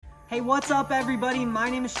Hey, what's up, everybody? My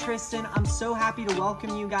name is Tristan. I'm so happy to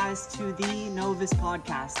welcome you guys to the Novus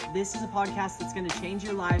podcast. This is a podcast that's going to change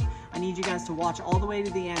your life. I need you guys to watch all the way to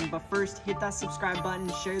the end, but first, hit that subscribe button,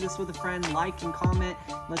 share this with a friend, like and comment.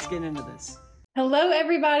 Let's get into this. Hello,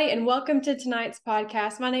 everybody, and welcome to tonight's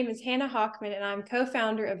podcast. My name is Hannah Hockman, and I'm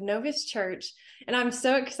co-founder of Novus Church, and I'm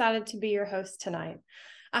so excited to be your host tonight.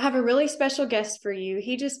 I have a really special guest for you.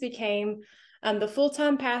 He just became the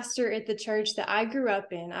full-time pastor at the church that I grew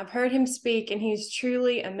up in. I've heard him speak, and he's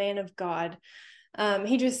truly a man of God.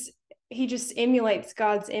 He just emulates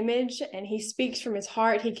God's image, and he speaks from his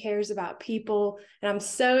heart. He cares about people, and I'm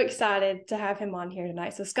so excited to have him on here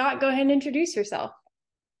tonight. So, Scott, go ahead and introduce yourself.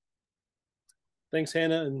 Thanks,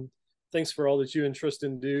 Hannah, and thanks for all that you and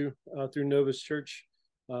Tristan do through Novus Church.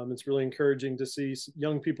 It's really encouraging to see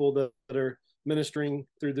young people that are ministering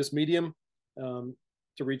through this medium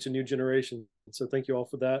to reach a new generation. So thank you all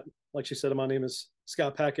for that. Like she said, my name is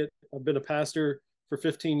Scott Packett. I've been a pastor for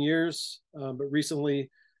 15 years, but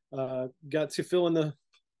recently got to fill in the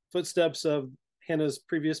footsteps of Hannah's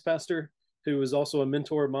previous pastor, who was also a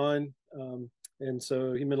mentor of mine. And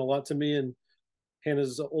so he meant a lot to me, and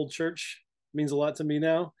Hannah's old church means a lot to me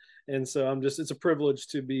now. And so it's a privilege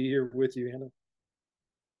to be here with you, Hannah.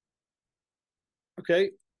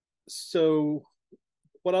 Okay, so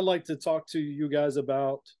what I'd like to talk to you guys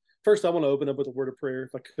about, first I want to open up with a word of prayer,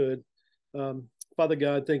 if I could. Father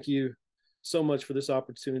God, thank you so much for this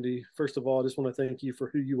opportunity. First of all, I just want to thank you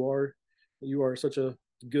for who you are. You are such a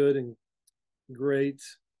good and great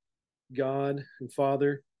God and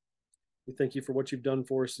Father. We thank you for what you've done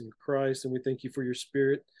for us in Christ, and we thank you for your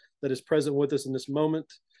Spirit that is present with us in this moment,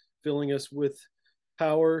 filling us with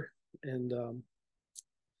power. And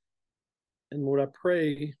Lord, I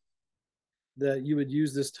pray that you would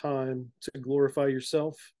use this time to glorify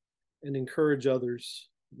yourself and encourage others.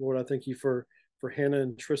 Lord, I thank you for Hannah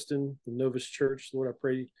and Tristan, the Novus Church. Lord, I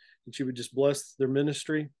pray that you would just bless their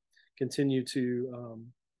ministry, continue to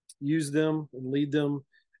use them and lead them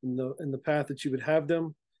in the path that you would have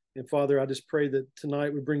them. And Father, I just pray that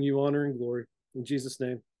tonight we bring you honor and glory. In Jesus'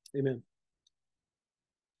 name, amen.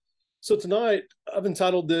 So tonight, I've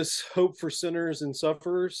entitled this Hope for Sinners and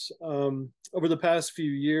Sufferers. Over the past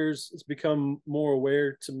few years, it's become more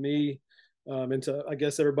aware to me and to, I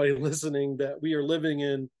guess, everybody listening, that we are living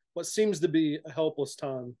in what seems to be a hopeless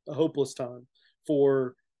time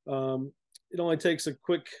for, it only takes a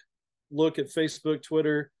quick look at Facebook,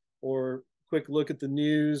 Twitter, or quick look at the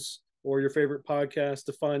news or your favorite podcast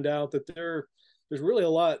to find out that there's really a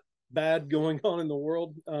lot bad going on in the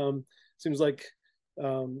world. Seems like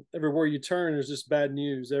everywhere you turn, there's just bad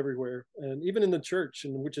news everywhere, and even in the church,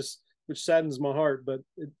 and which saddens my heart, but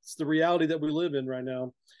it's the reality that we live in right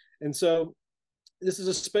now. And so this is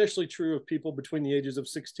especially true of people between the ages of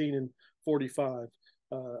 16 and 45.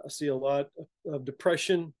 I see a lot of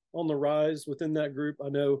depression on the rise within that group. I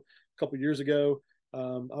know a couple of years ago,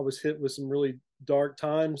 I was hit with some really dark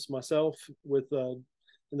times myself with in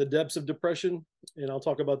the depths of depression, and I'll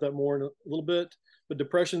talk about that more in a little bit. But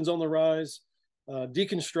depression's on the rise.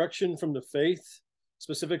 Deconstruction from the faith,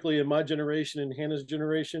 specifically in my generation and Hannah's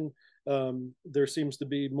generation, there seems to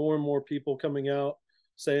be more and more people coming out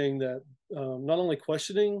saying that not only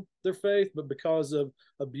questioning their faith, but because of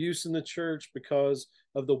abuse in the church, because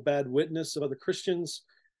of the bad witness of other Christians,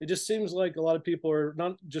 it just seems like a lot of people are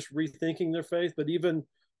not just rethinking their faith, but even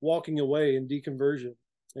walking away in deconversion.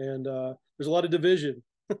 And there's a lot of division,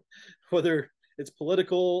 whether it's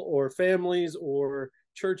political or families or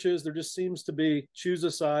churches. There just seems to be choose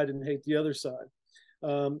a side and hate the other side.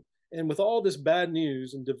 And with all this bad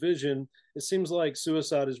news and division, it seems like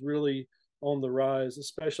suicide is really on the rise.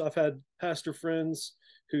 Especially, I've had pastor friends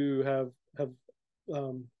who have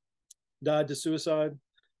died to suicide.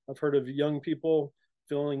 I've heard of young people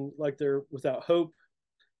feeling like they're without hope.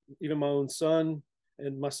 Even my own son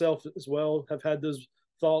and myself as well have had those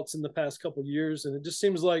thoughts in the past couple of years. And it just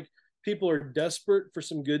seems like people are desperate for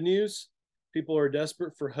some good news. People are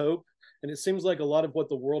desperate for hope. And it seems like a lot of what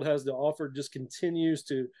the world has to offer just continues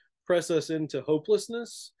to press us into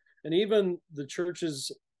hopelessness. And even the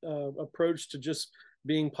church's approach to just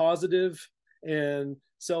being positive and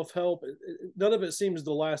self-help, none of it seems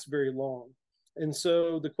to last very long. And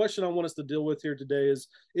so the question I want us to deal with here today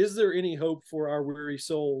is there any hope for our weary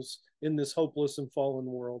souls in this hopeless and fallen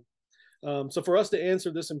world? So for us to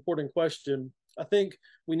answer this important question, I think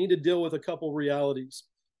we need to deal with a couple realities,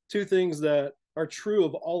 two things that are true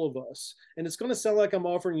of all of us. And it's going to sound like I'm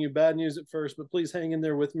offering you bad news at first, but please hang in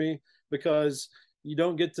there with me, because you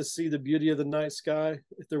don't get to see the beauty of the night sky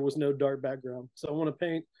if there was no dark background. So I want to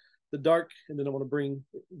paint the dark, and then I want to bring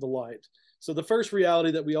the light. So the first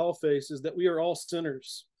reality that we all face is that we are all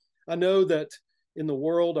sinners. I know that in the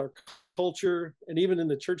world, our culture, and even in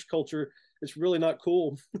the church culture, it's really not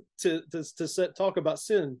cool to talk about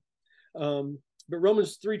sin. But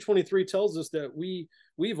Romans 3:23 tells us that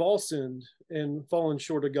we've all sinned and fallen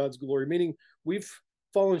short of God's glory, meaning we've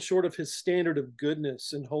fallen short of his standard of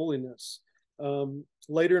goodness and holiness.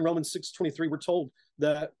 Later in Romans 6:23, we're told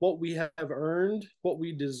that what we have earned, what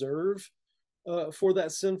we deserve for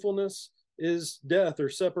that sinfulness is death or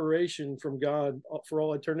separation from God for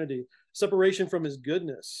all eternity, separation from his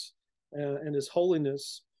goodness and his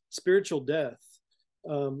holiness, spiritual death.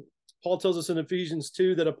 Paul tells us in Ephesians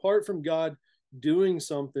 2 that apart from God doing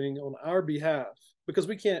something on our behalf, because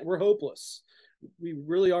we're hopeless. We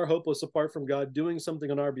really are hopeless apart from God doing something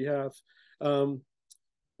on our behalf.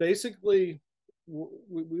 Basically,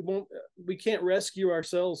 we can't rescue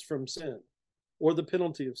ourselves from sin or the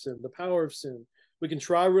penalty of sin, the power of sin. We can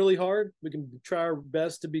try really hard. We can try our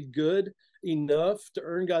best to be good enough to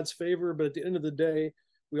earn God's favor, but at the end of the day,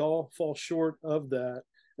 we all fall short of that.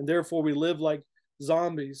 And therefore, we live like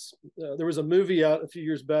zombies. There was a movie out a few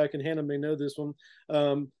years back, and Hannah may know this one.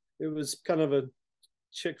 It was kind of a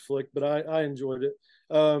chick flick, but I enjoyed it.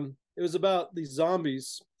 It was about these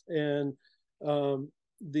zombies, and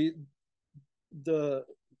the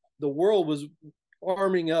world was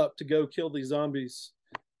arming up to go kill these zombies,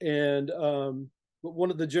 and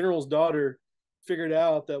one of the general's daughter figured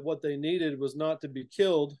out that what they needed was not to be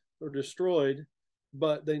killed or destroyed,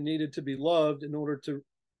 but they needed to be loved in order to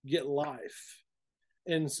get life.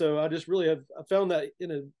 And so I found that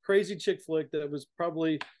in a crazy chick flick that was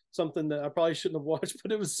probably something that I probably shouldn't have watched,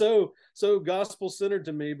 but it was so gospel centered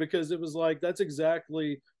to me, because it was like, that's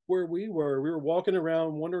exactly where we were. We were walking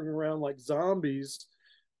around, wandering around like zombies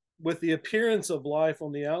with the appearance of life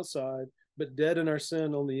on the outside, but dead in our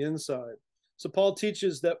sin on the inside. So Paul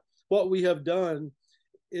teaches that what we have done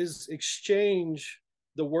is exchange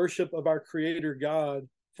the worship of our creator God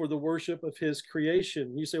for the worship of his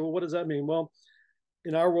creation. You say, well, what does that mean? Well,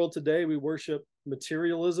 in our world today, we worship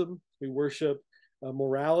materialism, we worship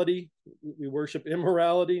morality, we worship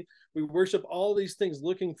immorality, we worship all these things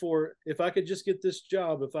looking for, if I could just get this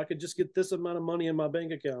job, if I could just get this amount of money in my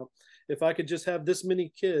bank account, if I could just have this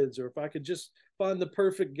many kids, or if I could just find the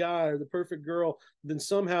perfect guy or the perfect girl, then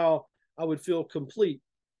somehow I would feel complete.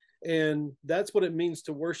 And that's what it means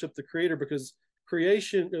to worship the creator, because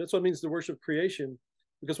that's what it means to worship creation.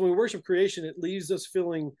 Because when we worship creation, it leaves us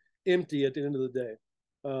feeling empty at the end of the day.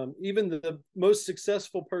 Even the most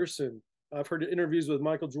successful person, I've heard interviews with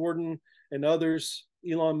Michael Jordan and others,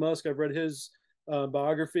 Elon Musk, I've read his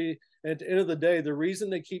biography. And at the end of the day, the reason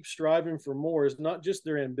they keep striving for more is not just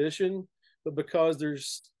their ambition, but because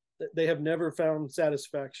they have never found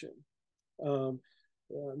satisfaction,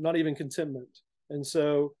 not even contentment. And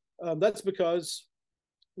so that's because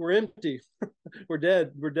we're empty. We're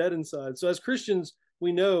dead inside. So as Christians,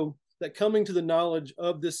 we know that coming to the knowledge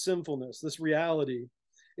of this sinfulness, this reality,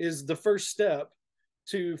 is the first step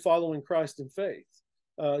to following Christ in faith.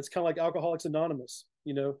 It's kind of like Alcoholics Anonymous.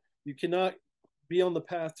 You cannot be on the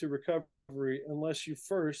path to recovery unless you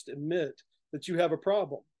first admit that you have a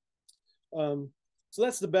problem. So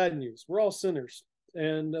that's the bad news. We're all sinners.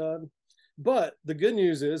 And but the good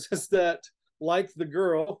news is that, like the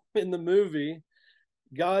girl in the movie,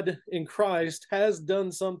 God in Christ has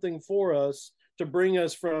done something for us to bring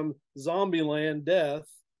us from zombie land, death,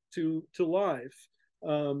 to life,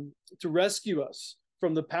 to rescue us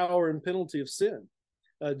from the power and penalty of sin.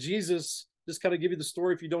 Jesus, just kind of give you the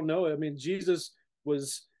story if you don't know it. I mean, Jesus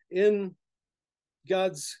was in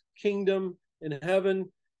God's kingdom in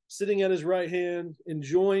heaven, sitting at his right hand,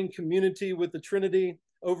 enjoying community with the Trinity,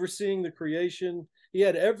 overseeing the creation. He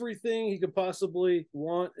had everything he could possibly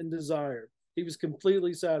want and desire. He was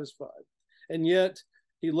completely satisfied. And yet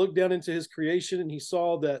he looked down into his creation and he just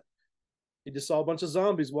saw a bunch of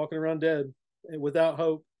zombies walking around dead and without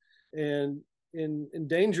hope and in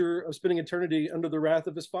danger of spending eternity under the wrath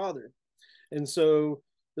of his Father. And so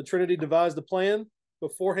the Trinity devised a plan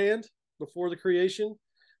beforehand, before the creation,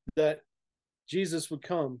 that Jesus would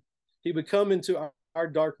come. He would come into our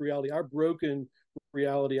dark reality, our broken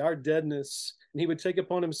reality, our deadness, and he would take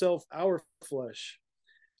upon himself our flesh.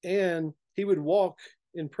 And he would walk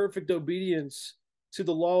in perfect obedience to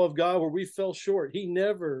the law of God where we fell short. He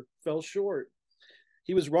never fell short.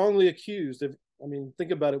 He was wrongly accused.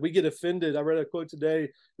 Think about it. We get offended. I read a quote today.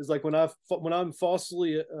 It's like when I'm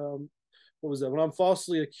falsely, when I'm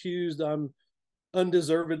falsely accused, I'm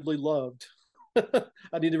undeservedly loved.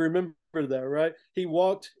 I need to remember that, right? He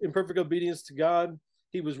walked in perfect obedience to God.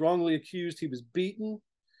 He was wrongly accused. He was beaten.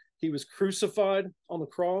 He was crucified on the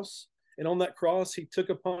cross. And on that cross, he took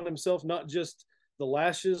upon himself not just the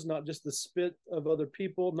lashes, not just the spit of other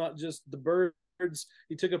people, not just the birds.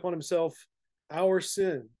 He took upon himself our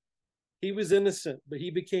sin. He was innocent, but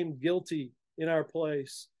he became guilty in our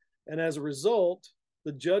place. And as a result,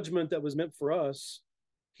 the judgment that was meant for us,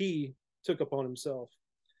 he took upon himself,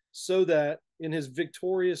 so that in his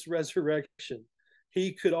victorious resurrection,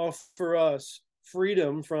 he could offer us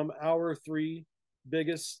freedom from our three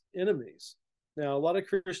biggest enemies. Now, a lot of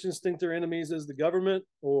Christians think their enemies is the government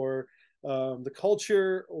or the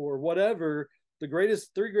culture or whatever. The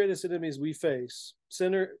three greatest enemies we face,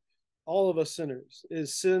 all of us sinners,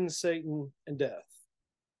 is sin, Satan, and death,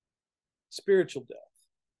 spiritual death.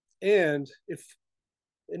 And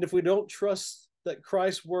if we don't trust that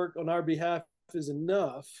Christ's work on our behalf is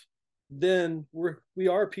enough, then we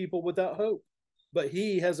are people without hope. But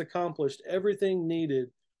he has accomplished everything needed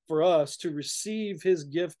for us to receive his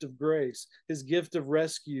gift of grace, his gift of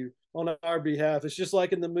rescue on our behalf. It's just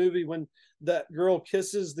like in the movie when that girl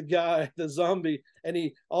kisses the guy, the zombie, and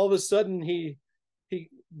he all of a sudden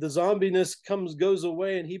the zombiness goes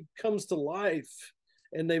away and he comes to life.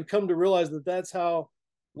 And they've come to realize that that's how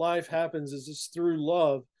life happens, is just through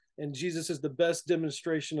love. And Jesus is the best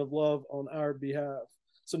demonstration of love on our behalf.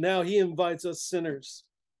 So now he invites us sinners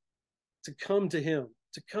to come to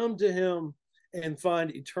him and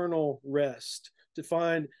find eternal rest, to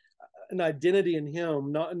find an identity in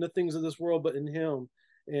him, not in the things of this world, but in him.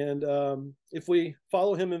 And if we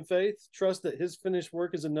follow him in faith, trust that his finished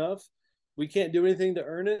work is enough, we can't do anything to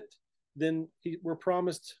earn it, then we're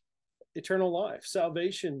promised eternal life,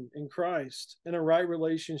 salvation in Christ, and a right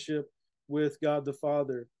relationship with God the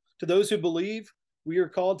Father. To those who believe, we are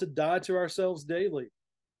called to die to ourselves daily,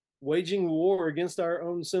 waging war against our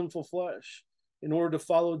own sinful flesh in order to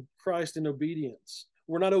follow Christ in obedience.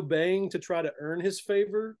 We're not obeying to try to earn his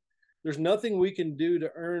favor. There's nothing we can do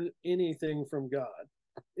to earn anything from God.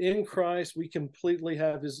 In Christ, we completely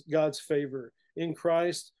have God's favor. In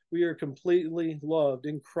Christ, we are completely loved.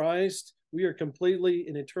 In Christ, we are completely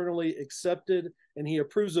and eternally accepted, and he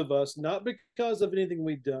approves of us, not because of anything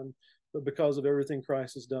we've done, but because of everything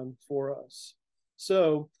Christ has done for us.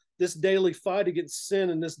 So this daily fight against sin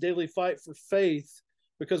and this daily fight for faith,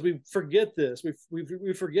 because we forget this,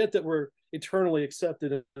 we forget that we're eternally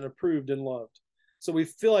accepted and approved and loved. So we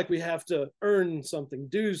feel like we have to earn something,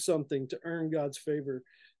 do something to earn God's favor.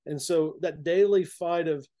 And so that daily fight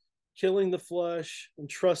of killing the flesh and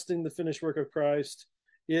trusting the finished work of Christ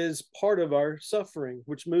is part of our suffering,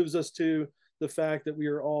 which moves us to the fact that we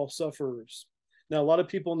are all sufferers. Now, a lot of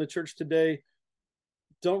people in the church today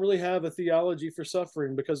don't really have a theology for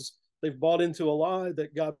suffering because they've bought into a lie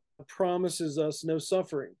that God promises us no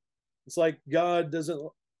suffering. It's like God doesn't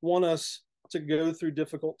want us to go through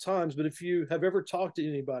difficult times. But if you have ever talked to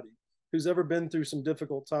anybody who's ever been through some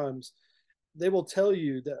difficult times, they will tell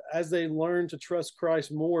you that as they learn to trust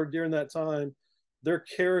Christ more during that time, their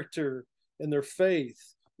character and their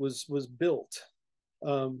faith was built.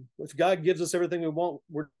 If God gives us everything we want,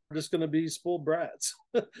 we're just going to be spoiled brats.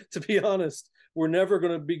 To be honest, we're never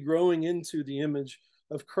going to be growing into the image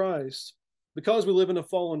of Christ because we live in a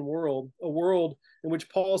fallen world, a world in which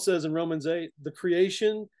Paul says in Romans 8, the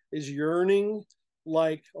creation is yearning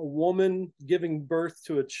like a woman giving birth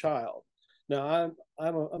to a child. Now,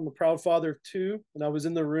 I'm a proud father of two, and I was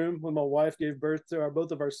in the room when my wife gave birth to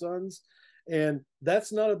both of our sons, and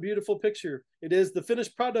that's not a beautiful picture. It is, the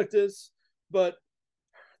finished product is, but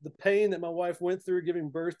the pain that my wife went through giving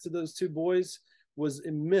birth to those two boys was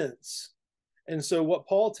immense. And so what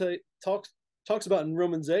Paul talks about in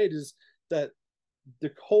Romans 8 is that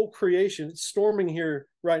the whole creation, it's storming here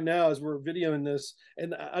right now as we're videoing this.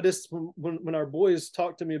 And I just, when our boys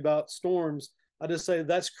talk to me about storms, I just say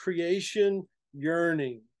that's creation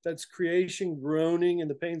yearning. That's creation groaning in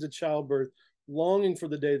the pains of childbirth, longing for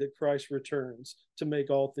the day that Christ returns to make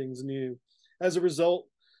all things new. As a result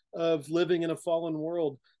of living in a fallen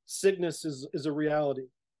world, sickness is a reality.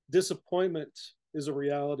 Disappointment is a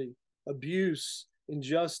reality. Abuse,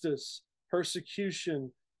 injustice,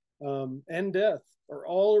 persecution, and death are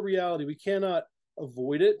all a reality. We cannot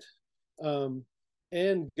avoid it,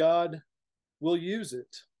 and God will use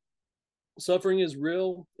it. Suffering is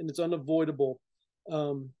real and it's unavoidable.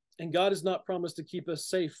 And God has not promised to keep us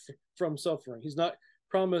safe from suffering. He's not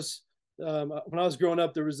promised. When I was growing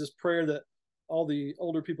up, there was this prayer that all the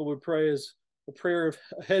older people would pray, is the prayer of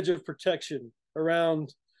a hedge of protection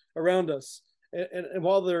around us. And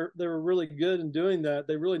while they're really good in doing that,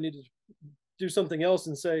 they really need to do something else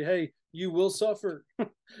and say, hey, you will suffer.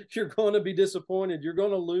 You're going to be disappointed. You're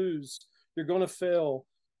going to lose. You're going to fail.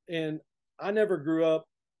 And I never grew up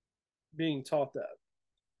being taught that.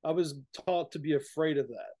 I was taught to be afraid of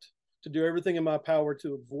that, to do everything in my power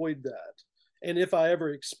to avoid that. And if I ever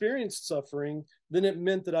experienced suffering, then it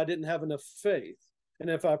meant that I didn't have enough faith. And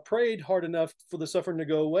if I prayed hard enough for the suffering to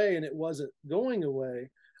go away and it wasn't going away,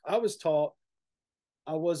 I was taught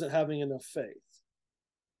I wasn't having enough faith.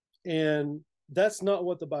 And that's not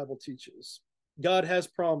what the Bible teaches. God has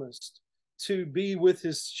promised to be with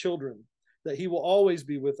his children, that he will always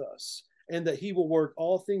be with us, and that he will work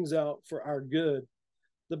all things out for our good.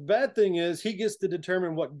 The bad thing is he gets to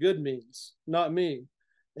determine what good means, not me.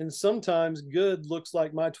 And sometimes good looks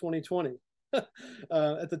like my 2020.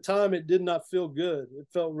 At the time, it did not feel good. It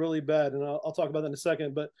felt really bad. And I'll talk about that in a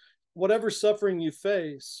second. But whatever suffering you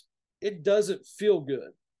face, it doesn't feel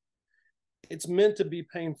good. It's meant to be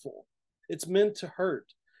painful. It's meant to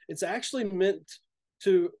hurt. It's actually meant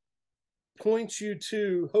to point you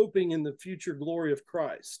to hoping in the future glory of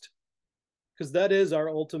Christ, because that is our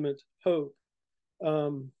ultimate hope.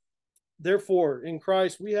 Therefore, in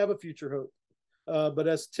Christ, we have a future hope. But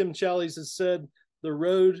as Tim Challies has said, the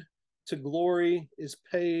road to glory is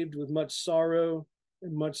paved with much sorrow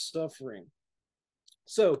and much suffering.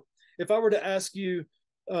 So if I were to ask you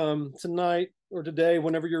tonight or today,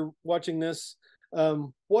 whenever you're watching this,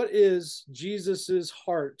 what is Jesus's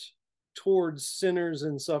heart towards sinners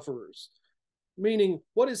and sufferers? Meaning,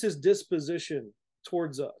 what is his disposition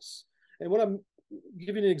towards us? And what I'm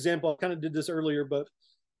giving an example, I kind of did this earlier, but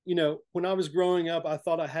when I was growing up, I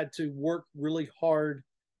thought I had to work really hard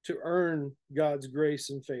to earn God's grace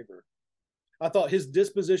and favor. I thought his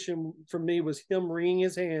disposition for me was him wringing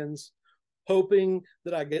his hands, hoping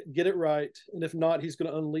that I get it right. And if not, he's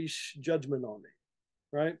going to unleash judgment on me,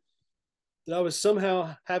 right? That I was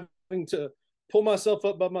somehow having to pull myself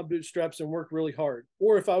up by my bootstraps and work really hard.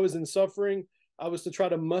 Or if I was in suffering, I was to try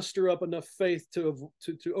to muster up enough faith to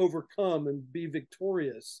overcome and be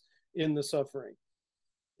victorious in the suffering.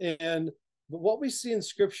 But what we see in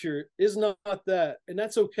Scripture is not that. And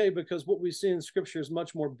that's okay, because what we see in Scripture is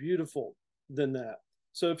much more beautiful than that.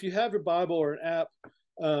 So if you have your Bible or an app,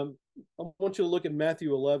 I want you to look at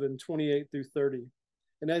Matthew 11, 28 through 30.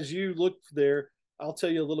 And as you look there, I'll tell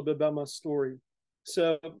you a little bit about my story.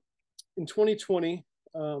 So in 2020,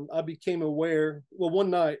 I became aware, one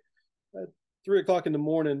night at 3:00 in the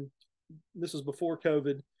morning, this was before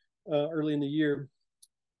COVID, early in the year,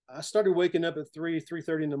 I started waking up at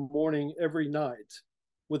 3:30 in the morning every night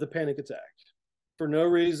with a panic attack for no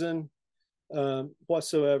reason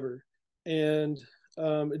whatsoever. And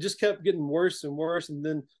it just kept getting worse and worse. And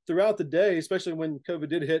then throughout the day, especially when COVID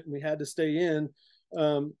did hit and we had to stay in,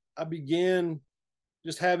 I began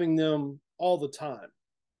just having them all the time,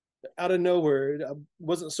 out of nowhere. It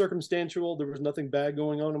wasn't circumstantial. There was nothing bad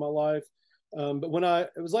going on in my life. But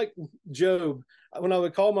it was like Job, when I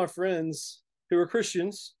would call my friends who were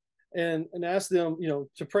Christians and ask them,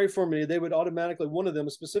 to pray for me, they would automatically, one of them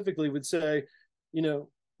specifically would say,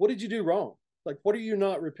 what did you do wrong? Like, what are you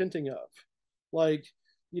not repenting of? Like,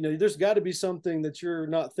 there's got to be something that you're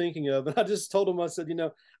not thinking of. And I just told them, I said,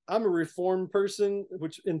 I'm a reformed person,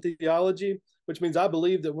 which in theology, which means I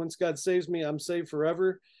believe that once God saves me, I'm saved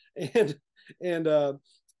forever. And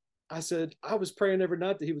I said, I was praying every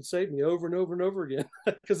night that he would save me over and over and over again,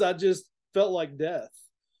 because I just felt like death.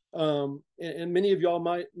 And many of y'all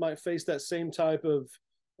might face that same type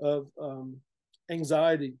of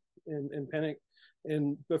anxiety and panic.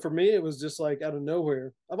 But for me, it was just like out of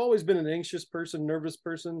nowhere. I've always been an anxious person, nervous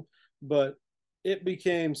person, but it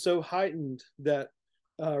became so heightened that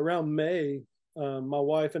around May, my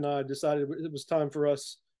wife and I decided it was time for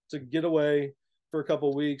us to get away for a couple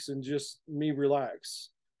of weeks and just me relax.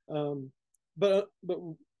 But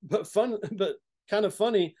kind of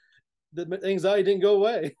funny, the anxiety didn't go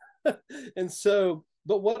away. And so,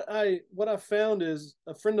 but what I found is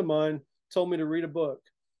a friend of mine told me to read a book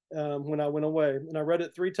when I went away, and I read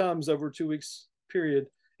it 3 times over a 2 weeks period.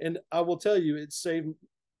 And I will tell you, it saved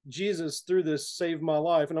Jesus through this, saved my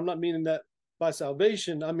life. And I'm not meaning that by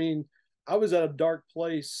salvation. I mean, I was at a dark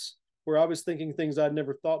place where I was thinking things I'd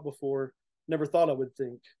never thought before, never thought I would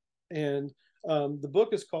think. And the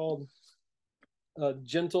book is called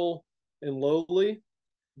Gentle and Lowly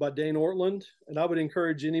by Dane Ortland. And I would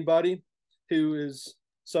encourage anybody who is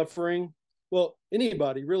suffering, well,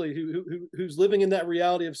 anybody really who's living in that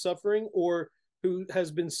reality of suffering, or who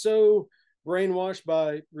has been so brainwashed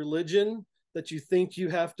by religion that you think you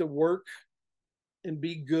have to work and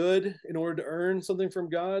be good in order to earn something from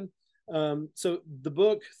God. So the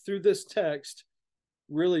book, through this text,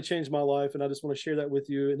 really changed my life. And I just want to share that with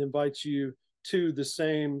you and invite you to the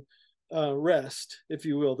same rest, if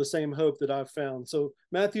you will, the same hope that I've found. So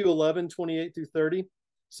Matthew 11, 28 through 30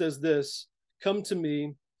 says this: "Come to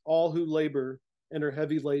me, all who labor and are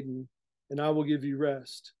heavy laden, and I will give you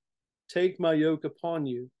rest. Take my yoke upon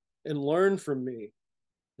you and learn from me.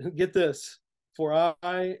 Get this, for I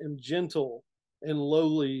am gentle and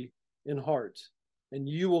lowly in heart, and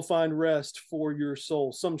you will find rest for your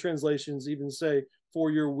soul. Some translations even say, for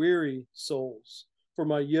your weary souls. For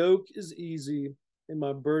my yoke is easy and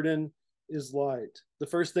my burden is light. The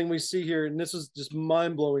first thing we see here, and this is just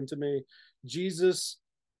mind blowing to me, Jesus,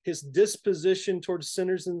 his disposition towards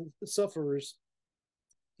sinners and sufferers,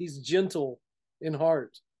 he's gentle in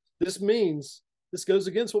heart. This means, this goes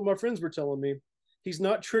against what my friends were telling me. He's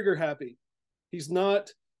not trigger happy. He's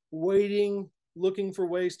not waiting, looking for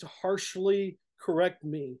ways to harshly correct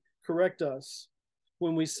us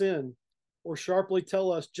when we sin, or sharply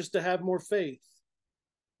tell us just to have more faith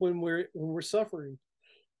when we're suffering.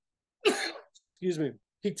 Excuse me.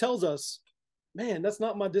 He tells us, man, that's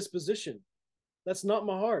not my disposition. That's not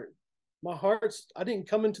my heart. I didn't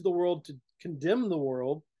come into the world to condemn the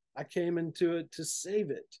world. I came into it to save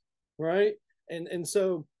it, right? And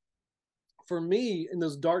so for me, in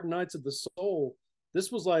those dark nights of the soul,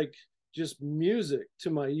 this was like just music to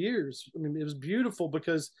my ears. I mean, it was beautiful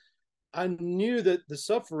because I knew that the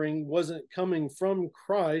suffering wasn't coming from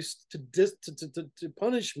Christ to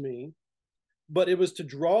punish me, but it was to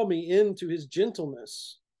draw me into his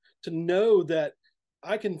gentleness, to know that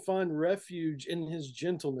I can find refuge in his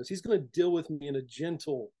gentleness. He's going to deal with me in a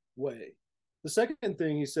gentle way. The second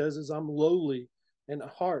thing he says is I'm lowly in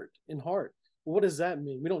heart. What does that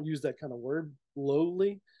mean? We don't use that kind of word,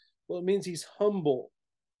 lowly. Well, it means he's humble,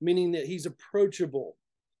 meaning that he's approachable.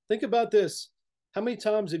 Think about this. How many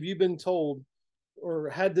times have you been told or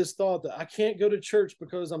had this thought that I can't go to church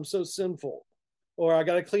because I'm so sinful, or I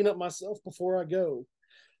got to clean up myself before I go?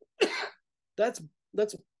 that's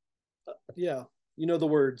yeah, you know the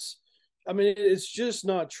words. I mean, it's just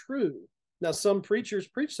not true. Now, some preachers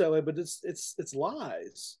preach that way, but it's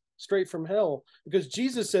lies straight from hell, because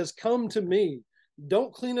Jesus says, come to me.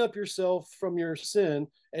 Don't clean up yourself from your sin,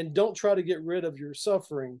 and don't try to get rid of your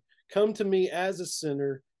suffering. Come to me as a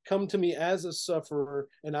sinner, come to me as a sufferer,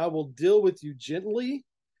 and I will deal with you gently,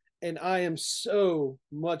 and I am so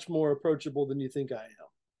much more approachable than you think I am.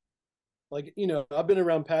 Like, you know, I've been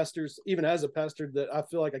around pastors, even as a pastor, that I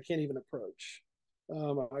feel like I can't even approach.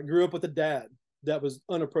 I grew up with a dad that was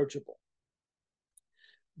unapproachable.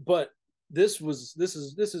 But this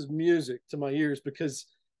is music to my ears, because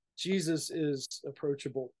Jesus is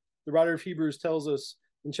approachable. The writer of Hebrews tells us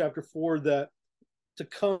in chapter 4 that to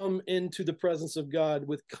come into the presence of God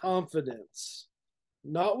with confidence,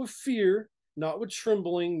 not with fear, not with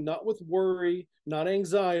trembling, not with worry, not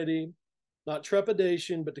anxiety, not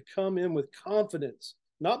trepidation, but to come in with confidence,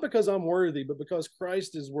 not because I'm worthy, but because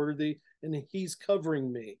Christ is worthy and he's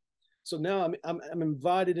covering me. So now I'm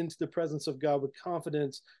invited into the presence of God with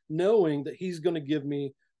confidence, knowing that he's going to give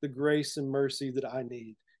me the grace and mercy that I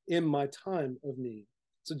need in my time of need.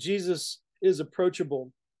 So Jesus is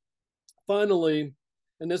approachable. Finally,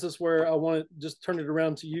 and this is where I want to just turn it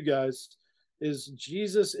around to you guys, is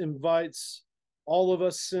Jesus invites all of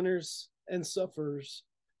us sinners and sufferers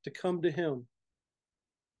to come to him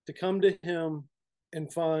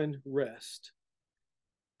and find rest.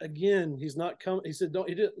 Again, he's not come. He said,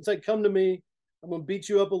 it's like, come to me. I'm going to beat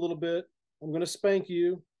you up a little bit. I'm going to spank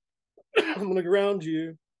you. I'm going to ground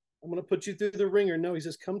you. I'm going to put you through the ringer. No, he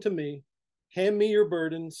says, come to me. Hand me your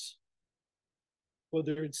burdens,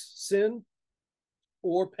 whether it's sin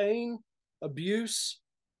or pain, abuse,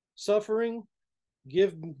 suffering.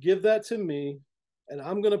 Give that to me, and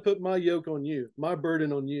I'm going to put my yoke on you, my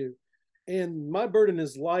burden on you. And my burden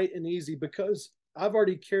is light and easy because I've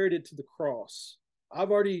already carried it to the cross.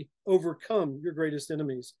 I've already overcome your greatest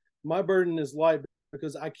enemies. My burden is light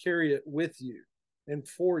because I carry it with you and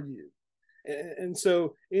for you. And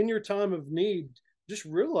so in your time of need, just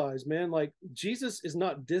realize, man, like, Jesus is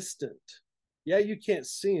not distant. Yeah, you can't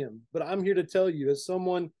see him, but I'm here to tell you, as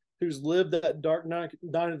someone who's lived that dark night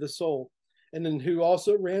of the soul, and then who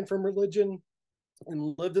also ran from religion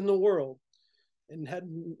and lived in the world and had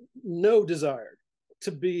no desire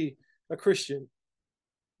to be a Christian,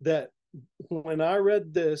 that when I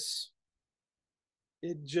read this,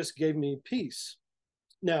 it just gave me peace.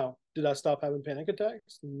 Now, did I stop having panic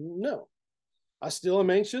attacks? No. I still am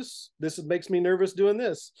anxious. This makes me nervous doing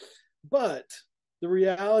this. But the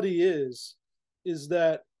reality is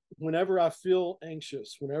that whenever I feel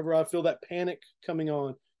anxious, whenever I feel that panic coming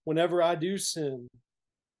on, whenever I do sin,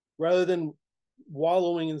 rather than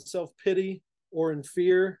wallowing in self-pity or in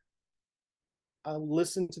fear, I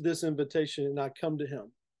listen to this invitation and I come to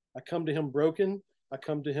him. I come to him broken. I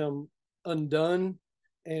come to him undone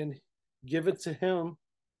and give it to him,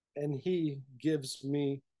 and he gives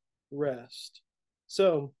me rest.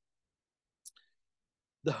 So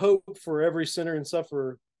the hope for every sinner and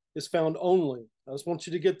sufferer is found only, I just want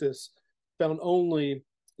you to get this, found only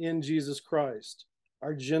in Jesus Christ,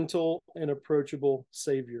 our gentle and approachable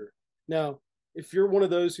Savior. Now, if you're one of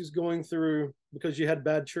those who's going through because you had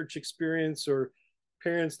bad church experience or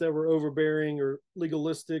parents that were overbearing or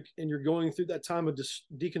legalistic, and you're going through that time of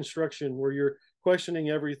deconstruction where you're questioning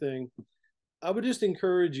everything, I would just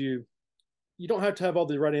encourage you, you don't have to have all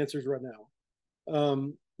the right answers right now.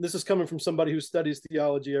 This is coming from somebody who studies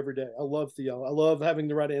theology every day. I love theology. I love having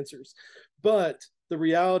the right answers. But the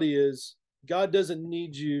reality is, God doesn't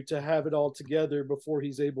need you to have it all together before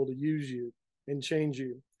he's able to use you and change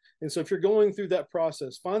you. And so if you're going through that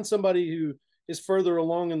process, find somebody who is further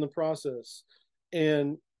along in the process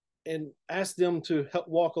and ask them to help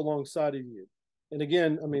walk alongside of you. And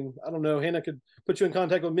again, I mean, I don't know, Hannah could put you in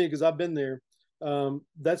contact with me because I've been there.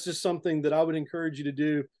 That's just something that I would encourage you to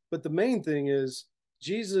do. But the main thing is,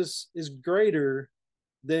 Jesus is greater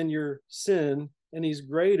than your sin, and he's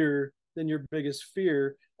greater than your biggest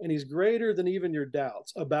fear, and he's greater than even your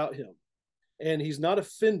doubts about him. And he's not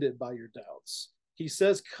offended by your doubts. He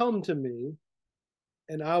says, come to me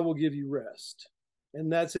and I will give you rest.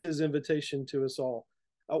 And that's his invitation to us all.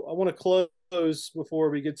 I want to close before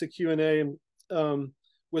we get to Q&A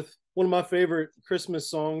with one of my favorite Christmas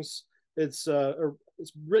songs. It's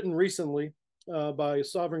written recently by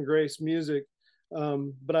Sovereign Grace Music,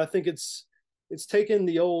 but I think it's taken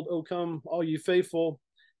the old "O Come All You Faithful"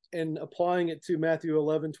 and applying it to Matthew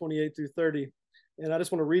 11:28 through 30. And I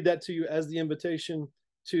just want to read that to you as the invitation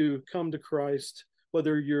to come to Christ,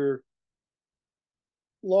 whether you're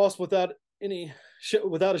lost without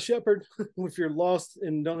a shepherd, if you're lost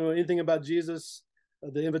and don't know anything about Jesus,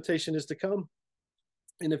 the invitation is to come.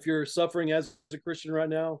 And if you're suffering as a Christian right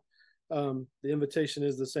now, the invitation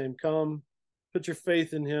is the same. Come, put your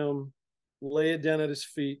faith in him, lay it down at his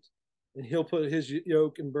feet, and he'll put his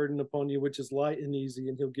yoke and burden upon you, which is light and easy,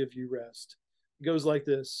 and he'll give you rest. It goes like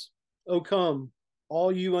this. Oh, come,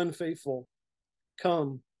 all you unfaithful.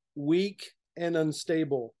 Come, weak and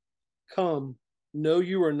unstable. Come, know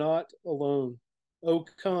you are not alone. Oh,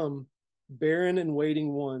 come, barren and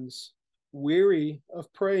waiting ones. Weary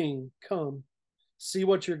of praying, come. See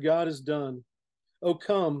what your God has done. Oh,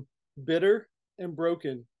 come, bitter and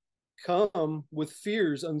broken. Come with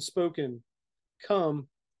fears unspoken. Come,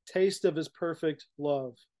 taste of his perfect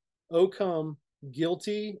love. Oh, come,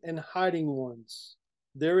 guilty and hiding ones.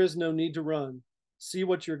 There is no need to run. See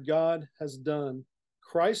what your God has done.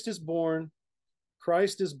 Christ is born.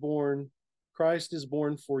 Christ is born. Christ is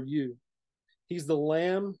born for you. He's the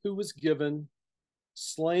Lamb who was given,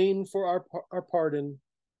 slain for our pardon.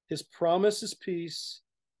 His promise is peace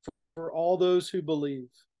for all those who believe.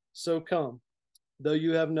 So come, though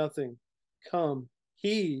you have nothing. Come,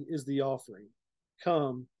 he is the offering.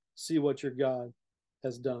 Come, see what your God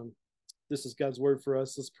has done. This is God's word for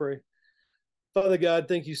us. Let's pray. Father God,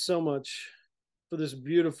 thank you so much for this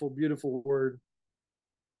beautiful, beautiful word.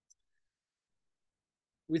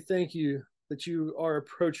 We thank you that you are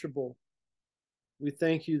approachable. We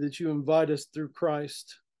thank you that you invite us through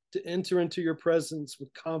Christ to enter into your presence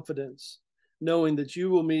with confidence, knowing that you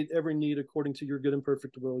will meet every need according to your good and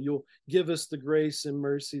perfect will. You'll give us the grace and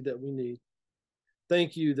mercy that we need.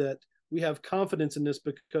 Thank you that we have confidence in this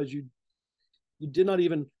because you did not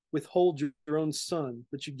even withhold your own son,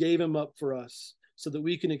 but you gave him up for us so that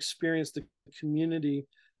we can experience the community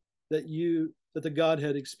that the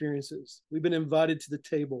Godhead experiences. We've been invited to the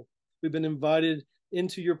table. We've been invited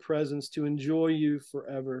into your presence to enjoy you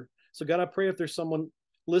forever. So God, I pray if there's someone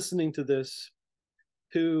listening to this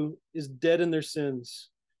who is dead in their sins,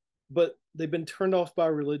 but they've been turned off by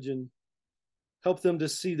religion, help them to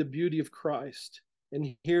see the beauty of Christ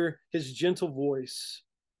and hear his gentle voice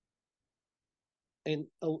and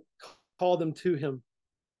call them to him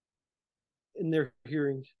in their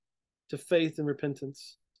hearing to faith and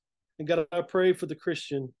repentance. And God, I pray for the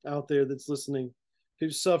Christian out there that's listening,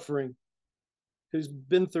 who's suffering, who's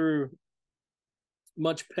been through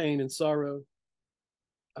much pain and sorrow.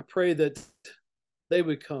 I pray that they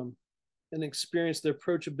would come and experience the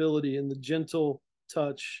approachability and the gentle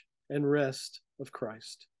touch and rest of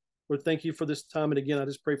Christ. Lord, thank you for this time. And again, I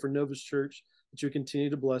just pray for Novus Church that you continue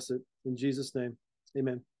to bless it. In Jesus' name,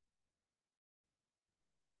 amen.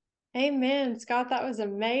 Amen. Scott, that was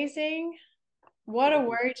amazing. What a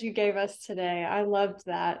word you gave us today. I loved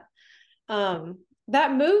that.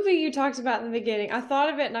 That movie you talked about in the beginning, I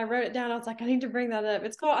thought of it and I wrote it down. I was like, I need to bring that up.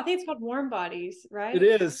 I think it's called Warm Bodies, right?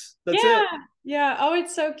 It is. That's it. Yeah. Oh,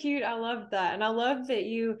 it's so cute. I love that. And I love that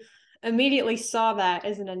you immediately saw that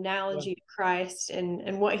as an analogy to Christ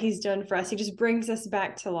and what he's done for us. He just brings us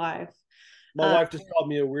back to life. My wife just called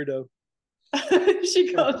me a weirdo.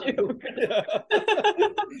 She called you. Yeah.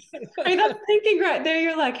 I mean, that's thinking right there.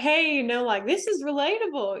 You're like, hey, like this is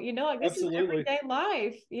relatable. Like this is Absolutely. everyday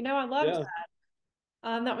life. I loved Yeah.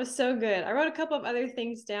 that. That was so good. I wrote a couple of other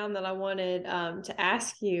things down that I wanted to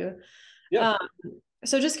ask you. Yeah. Um,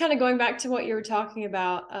 so just kind of going back to what you were talking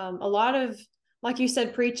about, a lot of, like you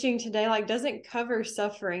said, preaching today, like doesn't cover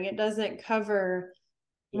suffering. It doesn't cover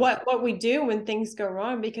Yeah. what we do when things go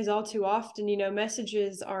wrong, because all too often,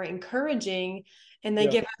 messages are encouraging and they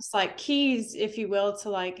Yeah. give us like keys, if you will, to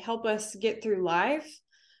like help us get through life.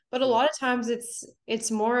 But a Yeah. lot of times it's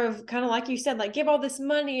more of kind of like you said, like give all this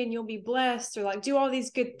money and you'll be blessed, or like do all these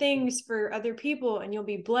good things for other people and you'll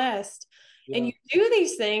be blessed. And Yeah. you do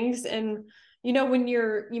these things, and when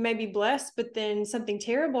you may be blessed, but then something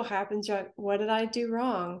terrible happens, you're like, what did I do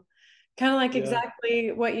wrong? Kind of like Yeah.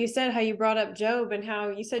 exactly what you said, how you brought up Job, and how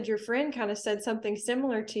you said your friend kind of said something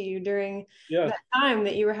similar to you during Yeah. that time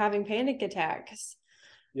that you were having panic attacks.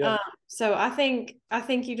 Yeah. So I think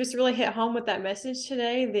you just really hit home with that message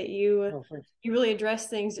today, that you Oh, thanks. you really address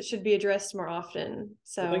things that should be addressed more often.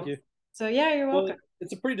 Well, thank So you. so yeah, you're Well, welcome.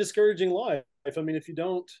 it's a pretty discouraging life. I mean, if you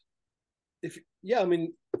don't, if yeah, I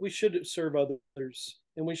mean, we should serve others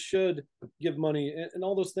and we should give money and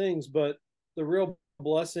all those things, but the real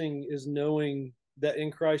blessing is knowing that in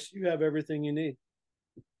Christ you have everything you need.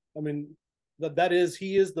 I mean,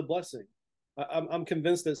 He is the blessing. I'm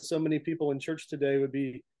convinced that so many people in church today would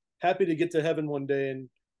be happy to get to heaven one day and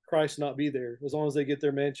Christ not be there, as long as they get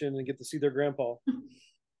their mansion and get to see their grandpa.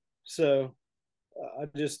 So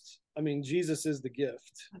I mean, Jesus is the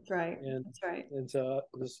gift, That's right. and That's right.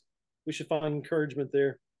 we should find encouragement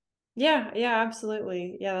there. Yeah,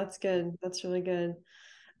 absolutely. Yeah, that's good. That's really good.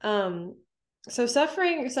 Um, so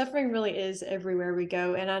suffering really is everywhere we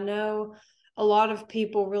go. And I know a lot of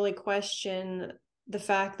people really question the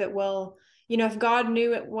fact that, well, if God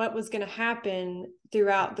knew what was going to happen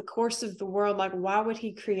throughout the course of the world, like why would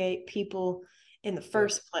he create people in the Yeah.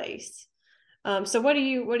 first place? So what do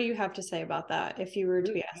you have to say about that, if you were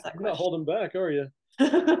to be asked that You're not question? holding back, are you?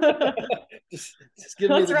 That's Just give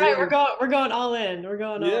me the right. deal. We're going all in. We're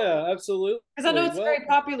going all in. Yeah, absolutely. Because I know it's a Well, very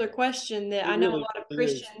popular question that it I know a really lot of is.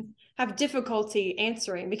 Christians have difficulty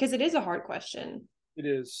answering, because it is a hard question. It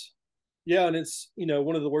is. Yeah, and it's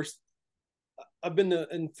one of the worst. I've been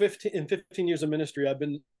in 15 years of ministry. I've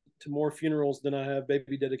been to more funerals than I have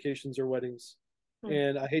baby dedications or weddings, Hmm.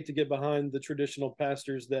 and I hate to get behind the traditional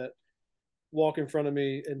pastors that walk in front of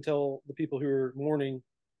me and tell the people who are mourning,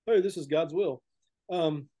 "Hey, this is God's will."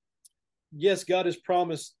 Um, yes, God has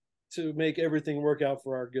promised to make everything work out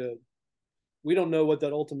for our good. We don't know what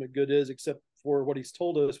that ultimate good is, except for what He's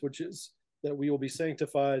told us, which is that we will be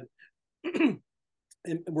sanctified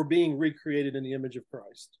and we're being recreated in the image of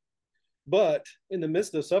Christ. But in the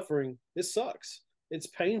midst of suffering, it sucks. It's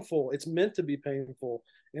painful. It's meant to be painful.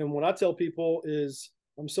 And what I tell people is,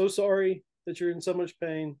 I'm so sorry that you're in so much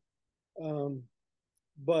pain, um,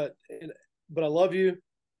 but but I love you,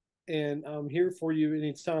 and I'm here for you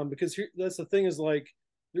anytime. Because that's the thing, is like,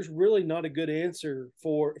 there's really not a good answer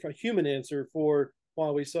for a human answer for why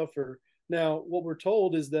we suffer. Now, what we're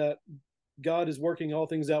told is that God is working all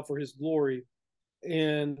things out for His glory,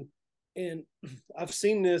 and and I've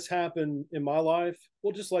seen this happen in my life.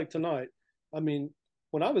 Well, just like tonight. I mean,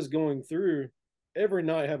 when I was going through every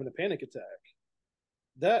night having a panic attack,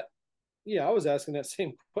 that yeah, I was asking that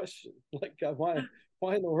same question. Like, God, why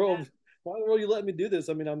in the world, why in the world you let me do this?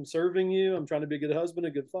 I mean, I'm serving you. I'm trying to be a good husband,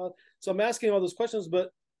 a good father. So I'm asking all those questions.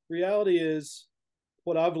 But reality is,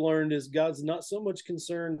 what I've learned is God's not so much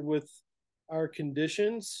concerned with our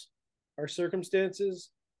conditions, our circumstances,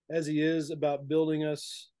 as He is about building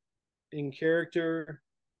us in character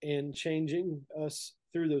and changing us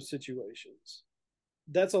through those situations.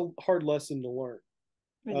 That's a hard lesson to learn.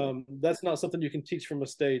 That's not something you can teach from a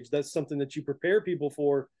stage. That's something that you prepare people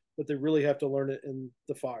for, but they really have to learn it in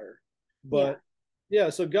the fire. But yeah,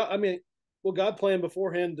 so God, I mean, well, God planned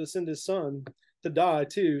beforehand to send His Son to die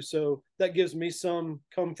too. So that gives me some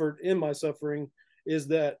comfort in my suffering, is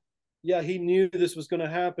that, yeah, He knew this was going to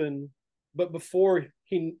happen, but before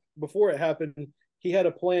it happened, He had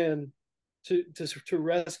a plan to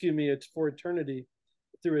rescue me for eternity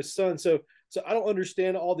through His Son. So I don't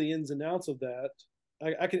understand all the ins and outs of that.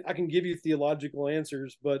 I can give you theological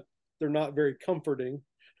answers, but they're not very comforting.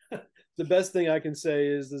 The best thing I can say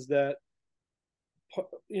is that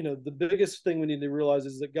the biggest thing we need to realize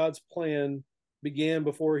is that God's plan began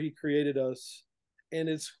before He created us, and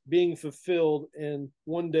it's being fulfilled. And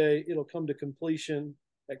one day it'll come to completion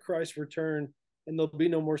at Christ's return, and there'll be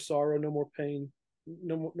no more sorrow, no more pain,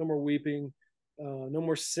 no more weeping, no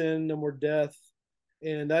more sin, no more death,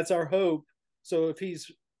 and that's our hope. So if He's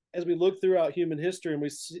as we look throughout human history and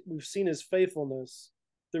we've seen his faithfulness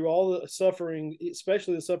through all the suffering,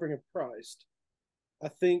 especially the suffering of Christ, I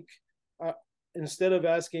think instead of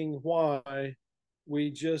asking why,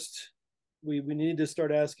 we just we need to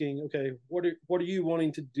start asking, okay, what are you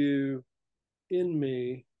wanting to do in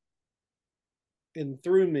me and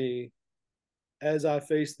through me as I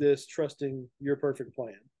face this, trusting your perfect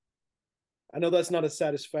plan. I know that's not a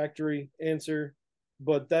satisfactory answer,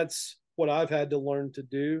 but that's what I've had to learn to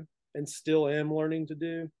do and still am learning to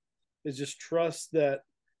do, is just trust that,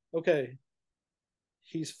 okay,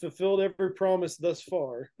 he's fulfilled every promise thus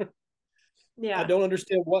far. I Yeah. don't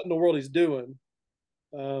understand what in the world he's doing,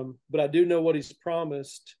 but I do know what he's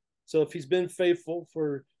promised. So if he's been faithful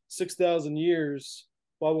for 6,000 years,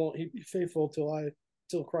 why won't he be faithful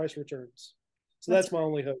till Christ returns? So that's my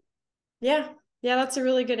only hope. Yeah. Yeah, that's a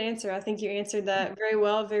really good answer. I think you answered that very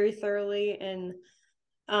well, very thoroughly. And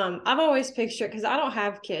I've always pictured, because I don't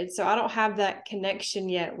have kids, so I don't have that connection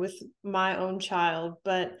yet with my own child.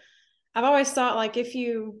 But I've always thought, like, if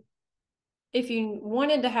you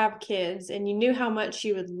wanted to have kids and you knew how much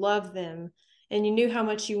you would love them and you knew how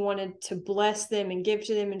much you wanted to bless them and give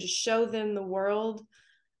to them and just show them the world,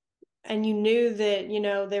 and you knew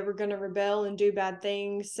that, they were going to rebel and do bad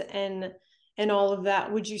things and all of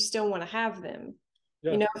that, would you still want to have them?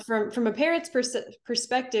 Yeah. From a parent's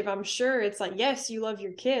perspective, I'm sure it's like, yes, you love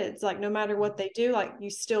your kids, like no matter what they do, like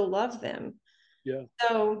you still love them. Yeah.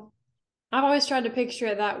 So I've always tried to picture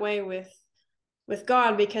it that way with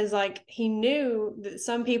God, because like he knew that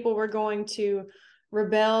some people were going to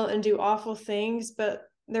rebel and do awful things, but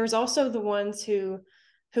there's also the ones who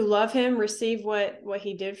love him, receive what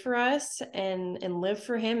he did for us, and live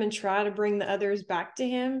for him and try to bring the others back to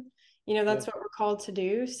him. That's what we're called to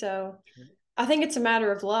do. So I think it's a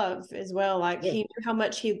matter of love as well. Like he knew how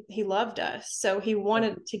much he loved us, so he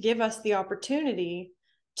wanted to give us the opportunity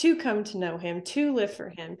to come to know him, to live for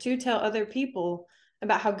him, to tell other people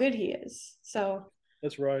about how good he is. So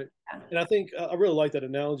that's right. And I think I really like that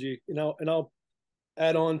analogy. And I'll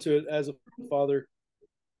add on to it as a father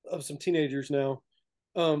of some teenagers now.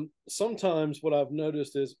 Sometimes what I've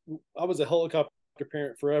noticed is I was a helicopter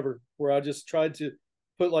parent forever, where I just tried to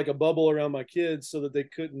put like a bubble around my kids so that they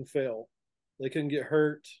couldn't fail, they couldn't get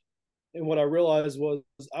hurt. And what I realized was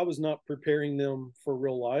I was not preparing them for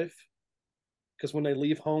real life, because when they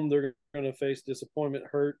leave home, they're going to face disappointment,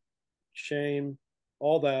 hurt, shame,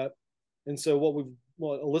 all that. And so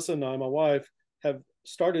Alyssa and I, my wife, have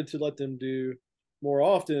started to let them do more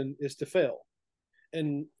often is to fail.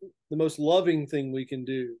 And the most loving thing we can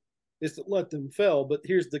do is to let them fail. But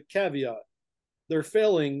here's the caveat: they're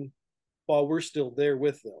failing while we're still there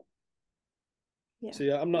with them. Yeah.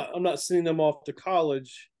 So I'm not sending them off to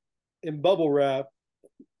college in bubble wrap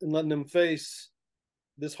and letting them face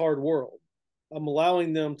this hard world. I'm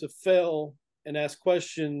allowing them to fail and ask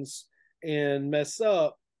questions and mess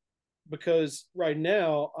up, because right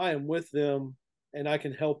now I am with them and I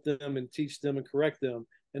can help them and teach them and correct them.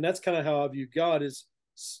 And that's kind of how I view God. Is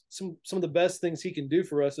some of the best things he can do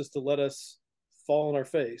for us is to let us fall on our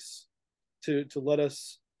face, to let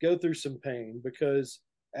us go through some pain, because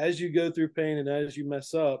as you go through pain and as you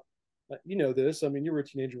mess up, you know this. I mean, you were a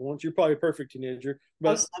teenager once. You're probably a perfect teenager,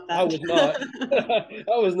 but I was not.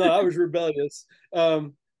 I was not. I was rebellious.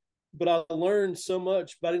 But I learned so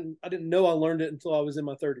much, but I didn't know I learned it until I was in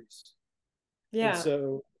my 30s. Yeah. And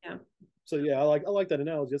so yeah, I like that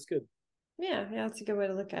analogy. That's good. Yeah, that's a good way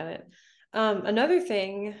to look at it. Another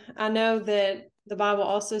thing, I know that the Bible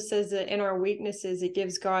also says that in our weaknesses, it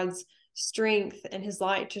gives God's strength and his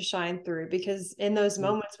light to shine through, because in those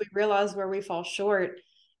moments we realize where we fall short,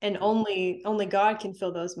 and only God can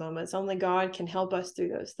fill those moments. Only God can help us through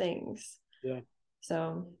those things. Yeah.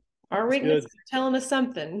 So our weaknesses are telling us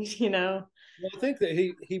something, Well, I think that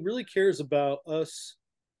he really cares about us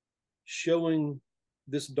showing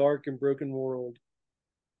this dark and broken world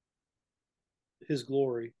his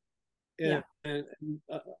glory. And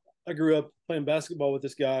I grew up playing basketball with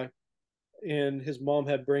this guy, and his mom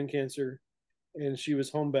had brain cancer, and she was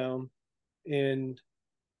homebound, and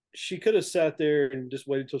she could have sat there and just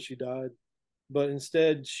waited till she died, but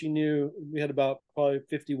instead she knew we had about probably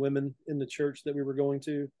 50 women in the church that we were going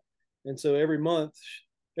to, and so every month,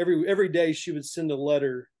 every day, she would send a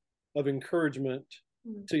letter of encouragement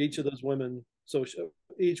to each of those women. So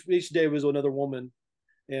each day was another woman.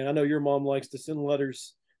 And I know your mom likes to send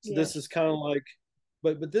letters, so this is kind of like,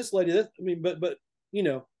 but this lady, but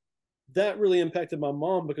that really impacted my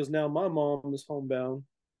mom, because now my mom is homebound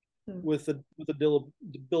with a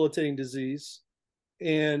debilitating disease,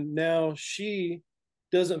 and now she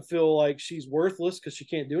doesn't feel like she's worthless because she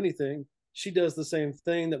can't do anything. She does the same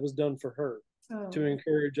thing that was done for her. to Oh,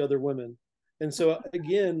 encourage other women. And so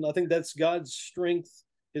again, I think that's God's strength,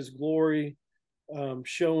 his glory,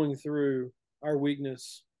 showing through our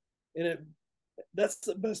weakness. And that's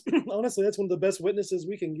the best, honestly, that's one of the best witnesses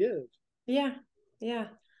we can give. yeah. Yeah.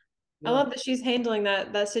 I Yeah. love that she's handling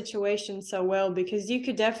that situation so well, because you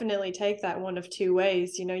could definitely take that one of two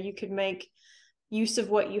ways. You could make use of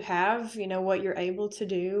what you have, what you're able to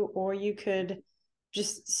do, or you could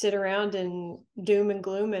just sit around and doom and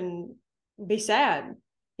gloom and be sad,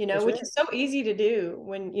 That's which right. is so easy to do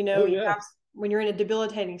when, Oh yeah. when you're in a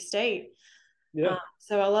debilitating state. Yeah.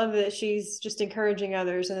 So I love that she's just encouraging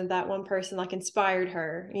others, and that one person like inspired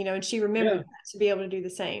her, and she remembered Yeah. that to be able to do the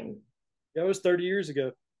same. That was 30 years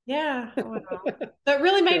ago. Yeah. Wow. That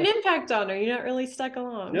really made Yeah. an impact on her. You're not really stuck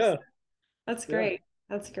along. Yeah. That's Yeah. great.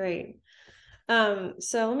 That's great.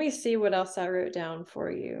 So let me see what else I wrote down for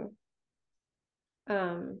you.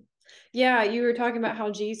 Um, yeah, you were talking about how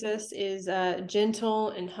Jesus is gentle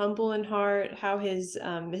and humble in heart, how his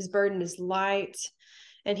burden is light,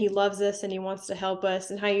 and he loves us and he wants to help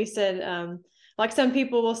us, and how you said like some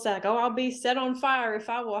people will say like, oh, I'll be set on fire if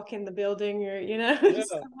I walk in the building, or Yeah.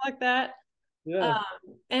 stuff like that. Yeah.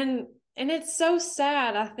 Um, and it's so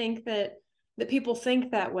sad, I think, that people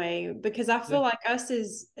think that way, because I Yeah. feel like us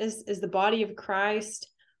as the body of Christ,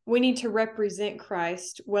 we need to represent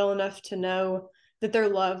Christ well enough to know that they're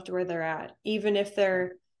loved where they're at, even if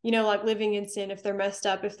they're, like living in sin, if they're messed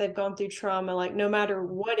up, if they've gone through trauma, like no matter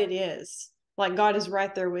what it is, like God is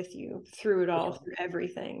right there with you through it That's all, right. through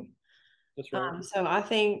everything. That's right. So I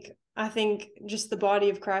think just the body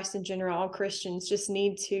of Christ in general, all Christians just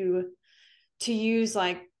need to use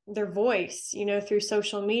like their voice, through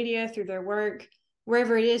social media, through their work,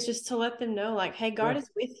 wherever it is, just to let them know like, hey, Yeah. God is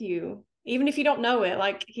with you. Even if you don't know it,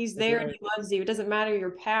 like he's That's there and right. he loves you. It doesn't matter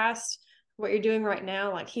your past, what you're doing right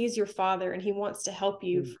now. Like he's your father and he wants to help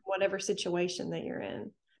you for whatever situation that you're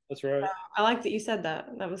in. That's right. I like that you said that.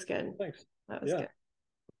 That was good. Thanks. That was Yeah. good.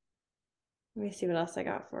 Let me see what else I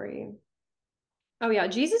got for you. Oh yeah,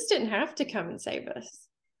 Jesus didn't have to come and save us.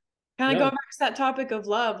 Kind of going No. back to that topic of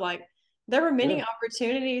love, like there were Yeah. many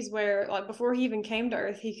opportunities where like before he even came to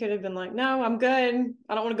earth, he could have been like, no, I'm good,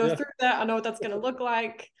 I don't want to go Yeah. through that, I know what that's going to look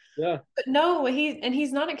like. Yeah. But no,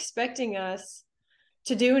 he's not expecting us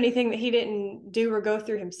to do anything that he didn't do or go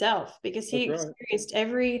through himself, because he That's right. experienced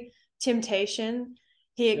every temptation.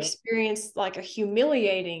 He Yeah. experienced like a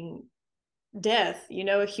humiliating death, a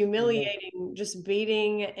Yeah. humiliating just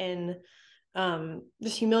beating, and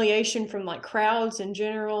just humiliation from like crowds in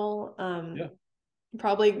general, Yeah.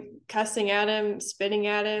 probably cussing at him, spitting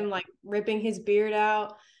at him, like ripping his beard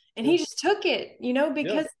out. And Yeah. he just took it, Yeah.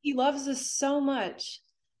 because he loves us so much.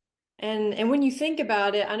 And when you think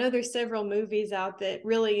about it, I know there's several movies out that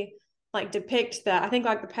really like depict that. I think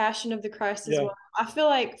like The Passion of the Christ as Yeah. well. I feel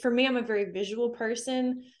like for me, I'm a very visual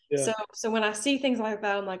person. Yeah. So when I see things like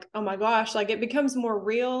that, I'm like, oh my gosh, like it becomes more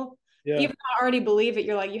real. Yeah. Even though I already believe it,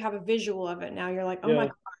 you're like, you have a visual of it now. You're like, oh my Yeah.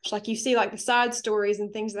 gosh, like you see like the side stories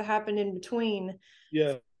and things that happen in between,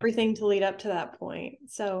 Yeah. everything to lead up to that point.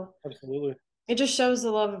 So Absolutely. it just shows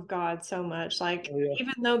the love of God so much. Like Oh yeah.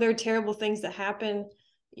 even though there are terrible things that happen,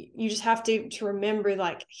 you just have to remember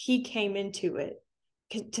like he came into it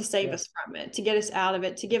to save Yeah. us from it, to get us out of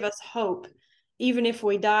it, to give us hope. Even if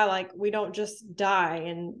we die, like we don't just die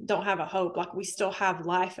and don't have a hope, like we still have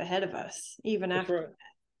life ahead of us even That's after right. that.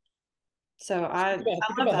 So I Think love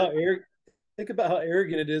about that. how think about how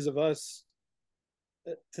arrogant it is of us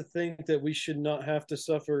to think that we should not have to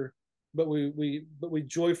suffer, but we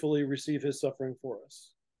joyfully receive his suffering for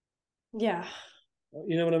us. Yeah.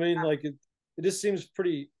 You know what I mean? Like it just seems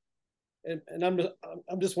pretty. And I'm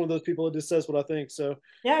just one of those people that just says what I think. So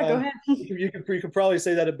Yeah, go um, ahead. you could probably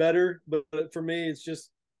say that better, but for me, it's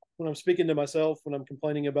just when I'm speaking to myself, when I'm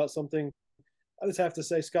complaining about something, I just have to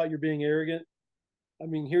say, Scott, you're being arrogant. I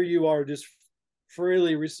mean, here you are just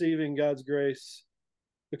freely receiving God's grace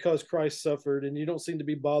because Christ suffered, and you don't seem to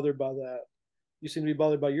be bothered by that. You seem to be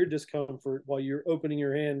bothered by your discomfort while you're opening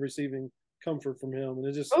your hand, receiving comfort from Him. And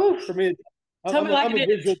it just, Oof. for me, Tell I'm me a, like I'm a it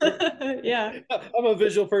visual. is. Yeah. I'm a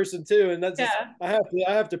visual person too, and that's just Yeah.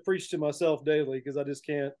 I have to preach to myself daily because I just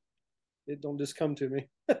can't. It don't just come to me.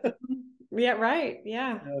 Yeah, right.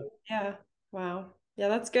 Yeah. Yeah, Yeah. Wow. Yeah,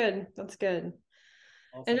 that's good. That's good.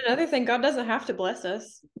 And awesome. another thing, God doesn't have to bless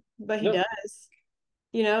us, but he No,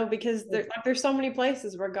 does, because there's so many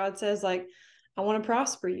places where God says, like, I want to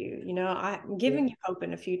prosper you. I'm yeah, giving you hope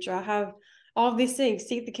in the future. I have all of these things.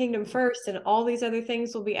 Seek the kingdom first, and all these other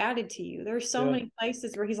things will be added to you. There's so yeah, many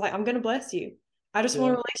places where he's like, I'm going to bless you. I just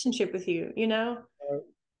want yeah. a relationship with you. Uh,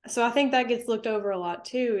 So I think that gets looked over a lot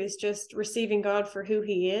too, is just receiving God for who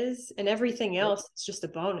he is, and everything yeah, else is just a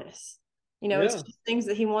bonus. It's Yeah. just things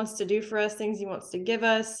that he wants to do for us, things he wants to give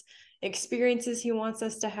us, experiences he wants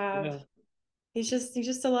us to have. Yeah. He's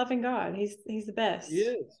just a loving God. He's the He best.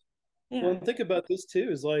 is. Well, Yeah. and think about this too,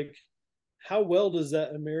 is like, how well does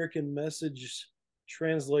that American message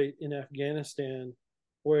translate in Afghanistan,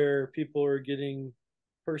 where people are getting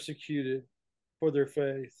persecuted for their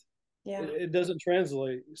faith? Yeah. It doesn't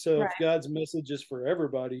translate. So if Right. God's message is for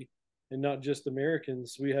everybody and not just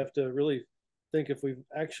Americans, we have to really think if we've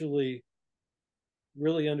actually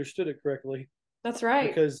really understood it correctly, That's right.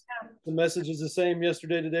 because the message is the same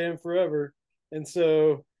yesterday, today, and forever. And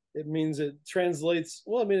so it means it translates.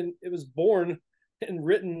 Well, I mean, it was born and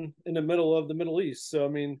written in the middle of the Middle East. So, I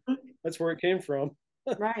mean, that's where it came from.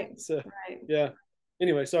 Right. So, Right. yeah.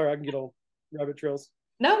 Anyway, sorry, I can get on rabbit trails.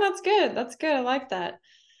 No, that's good. That's good. I like that.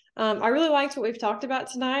 I really liked what we've talked about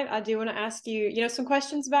tonight. I do want to ask you, some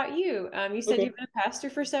questions about you. You said Okay. you've been a pastor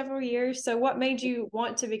for several years. So what made you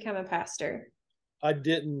want to become a pastor? I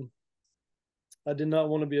didn't. I did not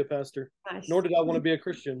want to be a pastor, nor Nice. did I want to be a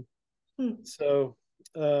Christian. Hmm. So,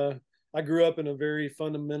 uh, I grew up in a very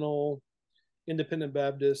fundamental, independent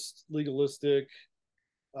Baptist, legalistic,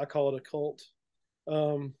 I call it a cult.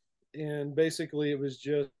 Um, and basically, it was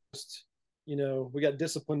just, we got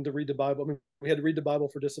disciplined to read the Bible. I mean, we had to read the Bible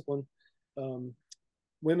for discipline. Um,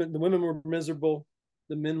 the women were miserable,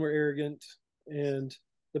 the men were arrogant, and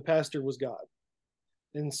the pastor was God.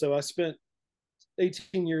 And so I spent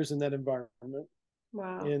 18 years in that environment.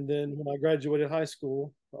 Wow. And then when I graduated high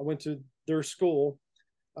school, I went to their school.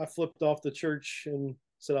 I flipped off the church and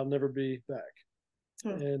said, I'll never be back. Hmm.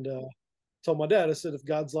 And told my dad, I said, if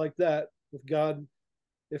God's like that, if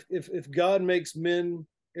God makes men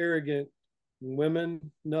arrogant,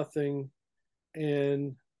 women nothing,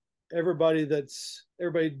 and everybody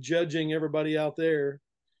judging everybody out there,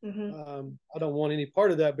 Mm-hmm. I don't want any part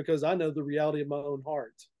of that, because I know the reality of my own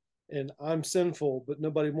heart, and I'm sinful, but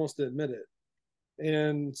nobody wants to admit it.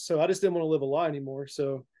 And so I just didn't want to live a lie anymore.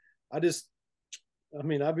 So I just,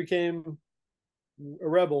 I became a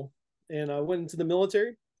rebel, and I went into the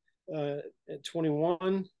military at 21,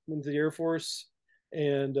 went to the Air Force,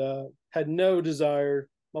 and had no desire.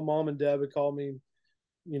 My mom and dad would call me,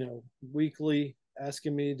 weekly,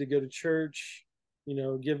 asking me to go to church,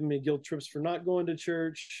 giving me guilt trips for not going to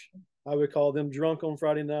church. I would call them drunk on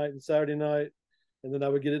Friday night and Saturday night, and then I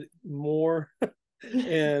would get it more.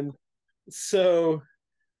 And so,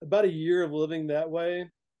 about a year of living that way,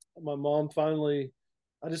 my mom finally,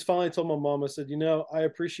 I just finally told my mom, I said, I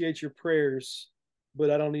appreciate your prayers,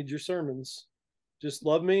 but I don't need your sermons. Just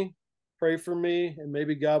love me, pray for me, and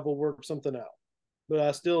maybe God will work something out. But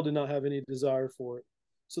I still did not have any desire for it.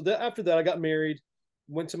 So that after that, I got married,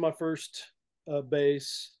 went to my first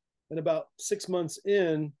base, and about 6 months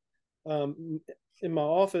in my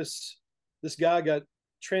office, this guy got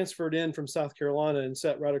transferred in from South Carolina and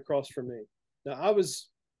sat right across from me. Now, I was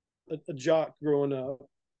a jock growing up.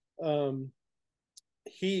 Um,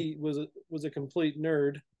 he was a complete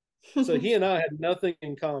nerd, so he and I had nothing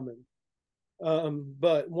in common.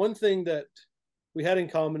 But one thing that we had in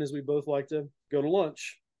common is we both like to go to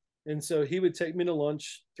lunch, and so he would take me to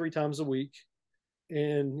lunch 3 times a week,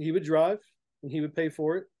 and he would drive and he would pay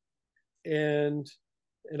for it, and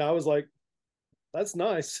I was like, that's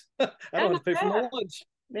nice. I don't Yeah, have to pay for yeah. my lunch.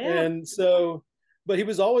 Yeah. And so, but he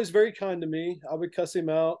was always very kind to me. I would cuss him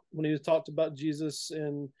out when he talked about Jesus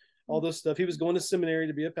and all this stuff. He was going to seminary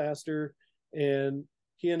to be a pastor, and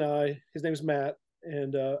his name's Matt,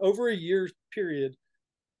 and over a year period,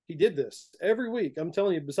 he did this every week. I'm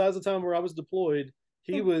telling you, besides the time where I was deployed,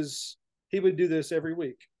 he would do this every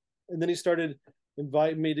week. And then he started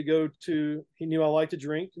inviting me to go to. He knew I liked to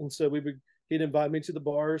drink, and so he'd invite me to the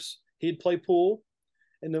bars. He'd play pool,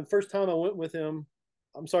 and the first time I went with him,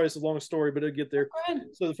 I'm sorry, it's a long story, but it'll get there. Go ahead.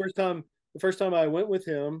 So the first time I went with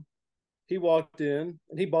him, he walked in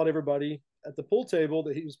and he bought everybody at the pool table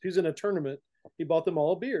that he was in a tournament. He bought them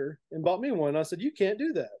all a beer and bought me one. I said, "You can't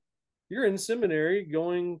do that. You're in seminary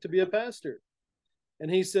going to be a pastor." And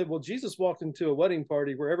he said, "Well, Jesus walked into a wedding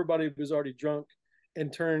party where everybody was already drunk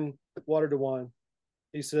and turned water to wine."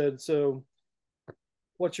 He said, "So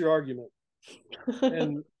what's your argument?"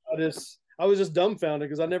 And I was just dumbfounded,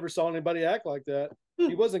 because I never saw anybody act like that.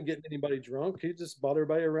 He wasn't getting anybody drunk. He just bought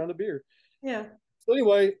everybody around a beer. Yeah. So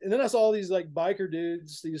anyway, and then I saw all these like biker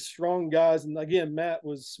dudes, these strong guys, and again, Matt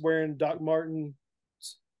was wearing Doc Marten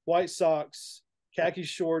white socks, khaki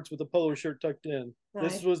shorts with a polo shirt tucked in.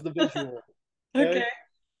 This Nice. was the visual. Okay. Okay.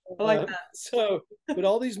 I like that. But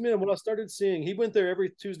all these men, when I started seeing, he went there every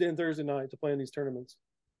Tuesday and Thursday night to play in these tournaments.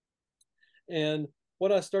 And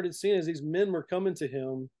what I started seeing is these men were coming to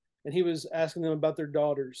him, and he was asking them about their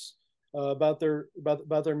daughters. about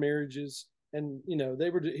their marriages, and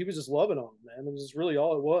he was just loving on them, man. It was just really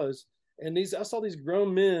all it was. And I saw these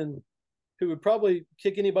grown men who would probably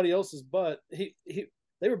kick anybody else's butt.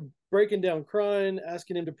 They were breaking down crying,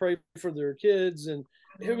 asking him to pray for their kids. And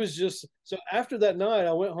it was just, so after that night,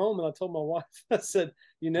 I went home and I told my wife, I said,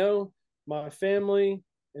 my family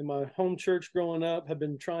and my home church growing up have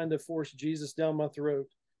been trying to force Jesus down my throat.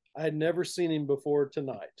 I had never seen him before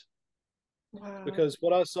tonight. Wow. Because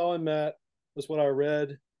what I saw in Matt was what I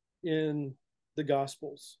read in the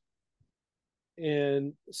Gospels.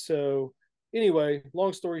 And so anyway,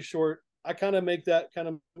 long story short, I kind of make that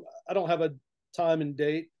I don't have a time and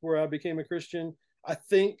date where I became a Christian. I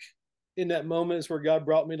think in that moment is where God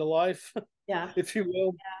brought me to life, yeah, if you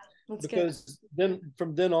will. Yeah, because then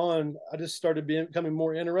from then on, I just started becoming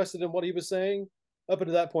more interested in what he was saying. Up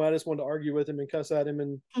until that point, I just wanted to argue with him and cuss at him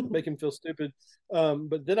and make him feel stupid.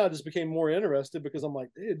 But then I just became more interested because I'm like,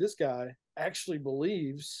 dude, this guy actually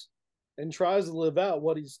believes and tries to live out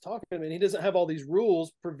what he's talking about. And he doesn't have all these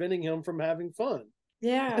rules preventing him from having fun.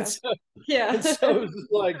 Yeah. And so, Yeah. And so it was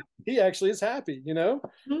like, he actually is happy,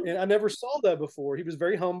 Mm-hmm. And I never saw that before. He was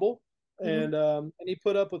very humble. And he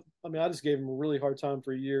put up with, I just gave him a really hard time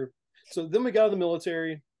for a year. So then we got out of the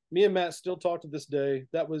military. Me and Matt still talk to this day.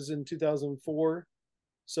 That was in 2004.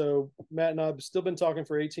 So Matt and I have still been talking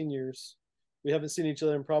for 18 years. We haven't seen each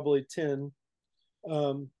other in probably 10.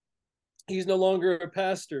 He's no longer a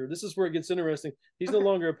pastor. This is where it gets interesting. He's no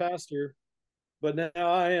longer a pastor, but now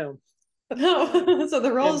I am. No, so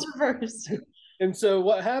the roles reversed. And so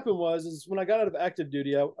what happened is when I got out of active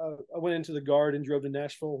duty, I went into the Guard and drove to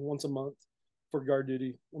Nashville once a month for guard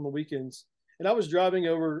duty on the weekends. And I was driving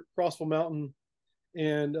over Crossville Mountain,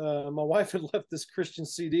 and my wife had left this Christian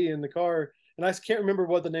CD in the car, and I can't remember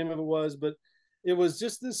what the name of it was, but it was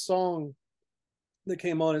just this song that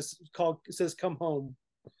came on. It says "Come Home,"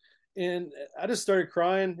 and I just started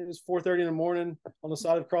crying. It was 4:30 in the morning on the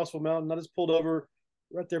side of Crossville Mountain. I just pulled over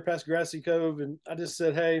right there past Grassy Cove, and I just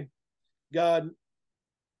said, "Hey, God,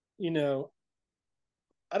 I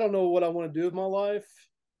don't know what I want to do with my life,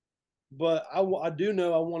 but I do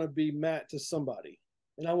know I want to be Matt to somebody,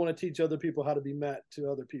 and I want to teach other people how to be Matt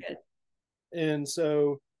to other people." And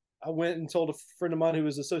so I went and told a friend of mine who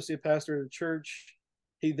was associate pastor at a church.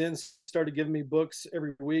 He then started giving me books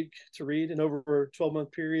every week to read. And over a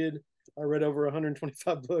 12-month period, I read over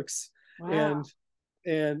 125 books. Wow.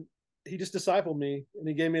 And he just discipled me, and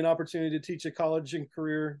he gave me an opportunity to teach a college and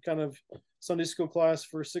career kind of Sunday school class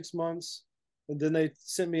for 6 months. And then they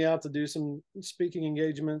sent me out to do some speaking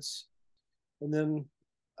engagements. And then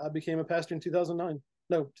I became a pastor in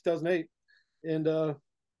 2008. And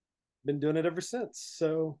been doing it ever since.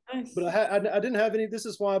 So, nice. But I didn't have any. This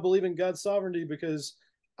is why I believe in God's sovereignty, because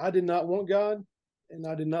I did not want God, and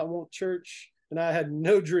I did not want church, and I had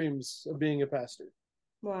no dreams of being a pastor.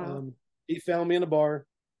 Wow. He found me in a bar,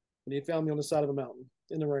 and he found me on the side of a mountain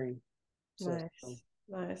in the rain. So,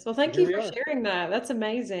 nice. Well, thank you for sharing that. That's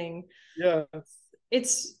amazing. Yeah.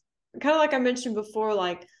 It's kind of like I mentioned before,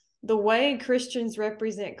 like the way Christians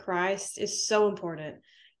represent Christ is so important,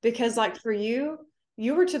 because like for you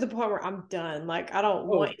were to the point where I'm done. Like, I don't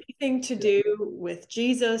want anything to do with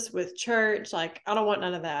Jesus, with church. Like, I don't want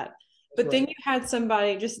none of that. But then you had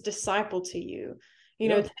somebody just disciple to you,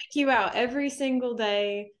 take you out every single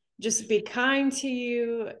day, just be kind to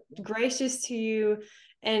you, gracious to you.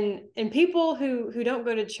 And people who don't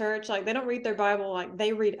go to church, like they don't read their Bible, like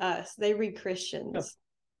they read us, they read Christians.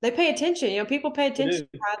 Yeah. They pay attention, people pay attention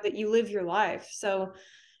to how that you live your life. So,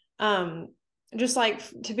 just like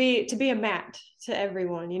to be a Matt to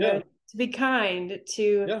everyone, to be kind,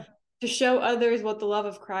 to show others what the love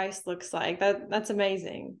of Christ looks like. That's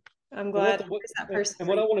amazing. I'm glad that person. And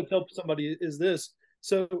what I want to tell somebody is this.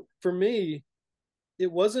 So for me, it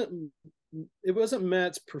wasn't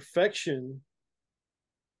Matt's perfection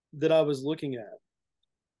that I was looking at.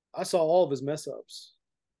 I saw all of his mess ups.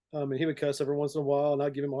 And he would cuss every once in a while, and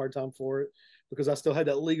I'd give him a hard time for it because I still had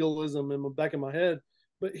that legalism in the back of my head.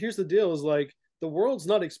 But here's the deal: is like, the world's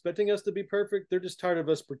not expecting us to be perfect. They're just tired of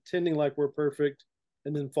us pretending like we're perfect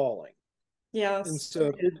and then falling. Yeah. And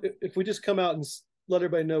so if we just come out and let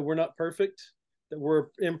everybody know we're not perfect, that we're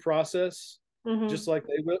in process, just like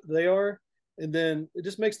they are, and then it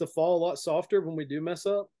just makes the fall a lot softer when we do mess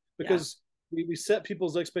up, because we set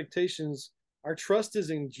people's expectations. Our trust is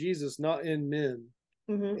in Jesus, not in men.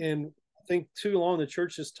 And I think too long the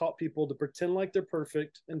church has taught people to pretend like they're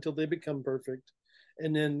perfect until they become perfect.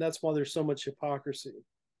 And then that's why there's so much hypocrisy.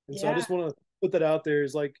 And so I just want to put that out there,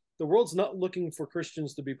 is like, the world's not looking for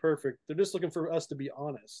Christians to be perfect. They're just looking for us to be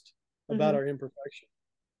honest about our imperfection.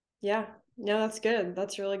 Yeah. No, that's good.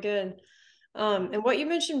 That's really good. And what you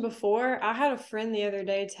mentioned before, I had a friend the other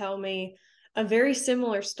day tell me a very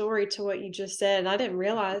similar story to what you just said. And I didn't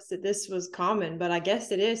realize that this was common, but I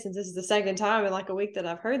guess it is, since this is the second time in like a week that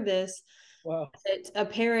I've heard this. Wow. That a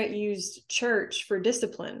parent used church for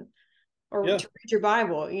discipline or Yeah. to read your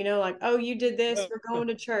Bible, like, oh, you did this, Yeah. we're going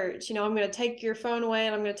to church. I'm going to take your phone away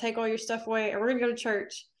and I'm going to take all your stuff away and we're going to go to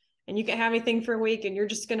church and you can't have anything for a week and you're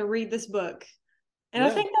just going to read this book. And I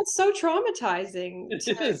Yeah. think that's so traumatizing.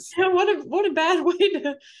 It is. What a bad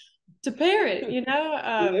way to parent,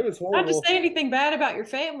 Yeah, it was not to horrible. say anything bad about your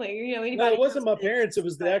family, anybody. No, it wasn't my else. parents. It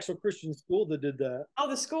was the actual Christian school that did that. Oh,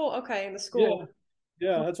 the school. Okay, the Yeah. school.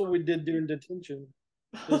 Yeah, that's what we did during detention.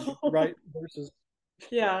 Is write verses.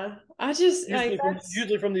 Yeah, I just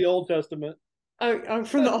Usually from the Old Testament. Oh,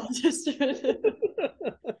 from the Old Testament. Yeah.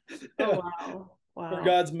 Oh wow, Where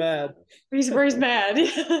God's mad. He's mad.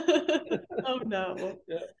 Oh no.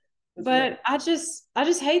 Yeah. But I just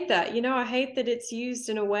hate that. I hate that it's used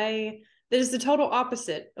in a way that is the total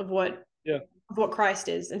opposite of what Christ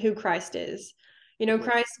is and who Christ is.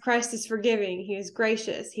 Christ is forgiving, he is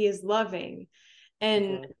gracious, he is loving.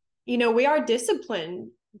 And we are disciplined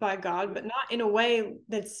by God, but not in a way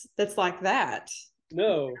that's like that.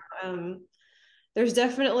 No. There's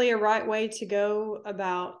definitely a right way to go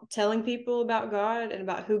about telling people about God and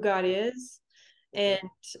about who God is. And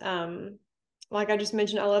like I just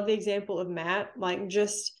mentioned, I love the example of Matt, like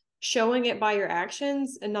just showing it by your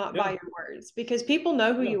actions and not by your words, because people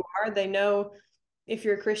know who you are. They know if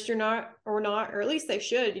you're a Christian or not, or at least they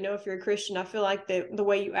should. If you're a Christian, I feel like the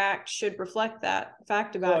way you act should reflect that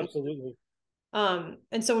fact about you. Absolutely.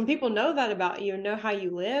 And so when people know that about you and know how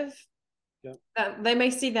you live, they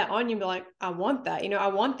may see that on you and be like, I want that. I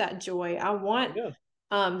want that joy. I want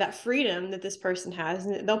that freedom that this person has,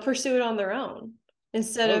 and they'll pursue it on their own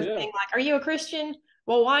instead of being like, are you a Christian?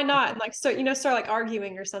 Well, why not? And like, start like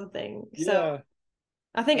arguing or something. So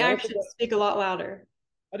I think actions speak a lot louder.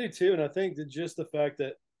 I do too. And I think that just the fact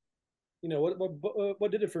that,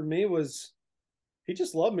 what did it for me was he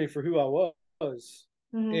just loved me for who I was.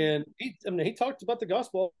 Mm-hmm. And he talked about the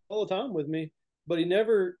gospel all the time with me, but I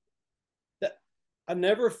never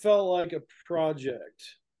felt like a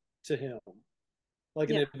project to him, like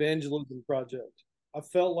an evangelism project. I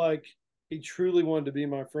felt like he truly wanted to be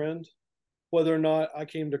my friend, whether or not I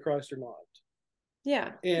came to Christ or not.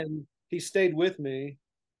 Yeah. And he stayed with me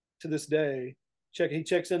to this day. He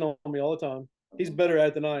checks in on me all the time. He's better at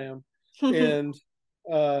it than I am. And,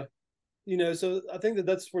 so I think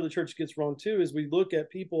that's where the church gets wrong too, is we look at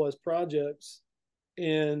people as projects,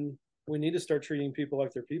 and we need to start treating people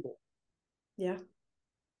like they're people. Yeah.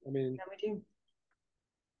 I mean, yeah, we do.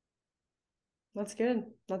 That's good.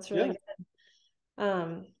 That's really good.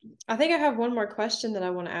 I think I have one more question that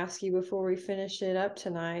I want to ask you before we finish it up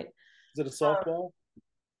tonight. Is it a softball?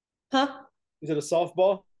 Huh? Is it a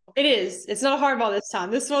softball? It is. It's not a hardball this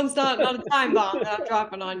time. This one's not a time bomb that I'm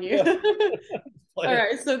dropping on you. All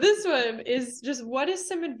right. So this one is just, what is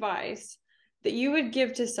some advice that you would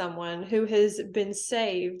give to someone who has been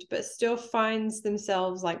saved but still finds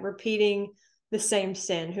themselves like repeating the same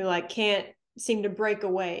sin, who like can't seem to break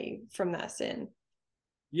away from that sin?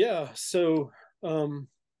 Yeah. So go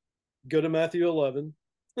to Matthew 11.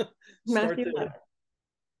 Matthew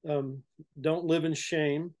 11. Don't live in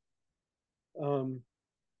shame.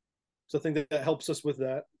 So I think that helps us with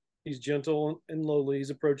that. He's gentle and lowly. He's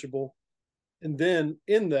approachable. And then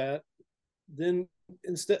in that,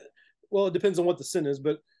 instead, well, it depends on what the sin is,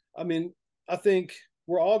 but I mean, I think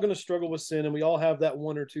we're all going to struggle with sin, and we all have that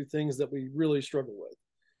one or two things that we really struggle with.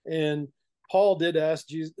 And Paul did ask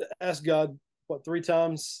God, 3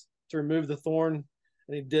 times to remove the thorn,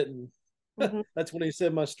 and he didn't. Mm-hmm. That's when he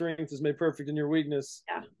said, my strength is made perfect in your weakness.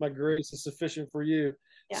 Yeah. My grace is sufficient for you.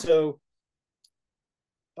 Yeah. So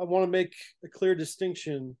I want to make a clear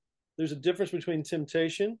distinction. There's a difference between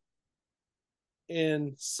temptation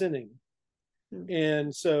and sinning. Mm-hmm.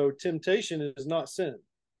 And so temptation is not sin.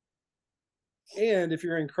 And if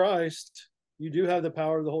you're in Christ, you do have the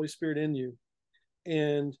power of the Holy Spirit in you.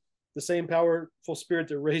 And the same powerful Spirit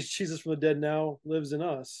that raised Jesus from the dead now lives in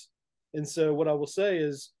us. And so what I will say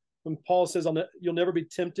is, when Paul says, you'll never be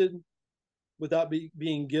tempted without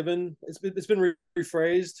being given, it's been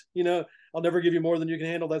rephrased, I'll never give you more than you can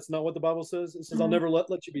handle. That's not what the Bible says. It says, mm-hmm. I'll never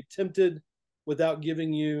let you be tempted without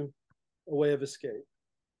giving you a way of escape.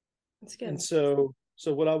 That's good. And so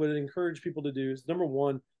what I would encourage people to do is, number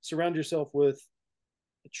one, surround yourself with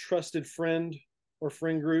a trusted friend or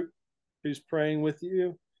friend group who's praying with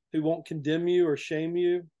you, who won't condemn you or shame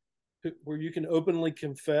you, where you can openly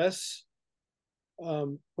confess.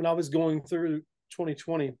 When I was going through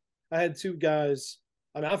 2020, I had 2 guys.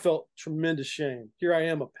 I felt tremendous shame. Here I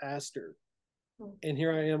am, a pastor, And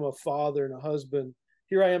here I am, a father and a husband.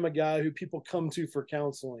 Here I am, a guy who people come to for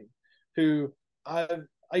counseling, who I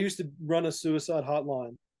used to run a suicide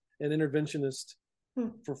hotline, an interventionist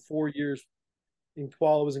for 4 years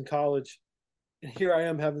while I was in college. And here I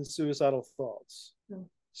am having suicidal thoughts.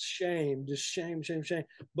 Shame, just shame, shame, shame.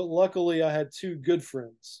 But luckily I had two good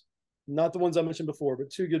friends, not the ones I mentioned before, but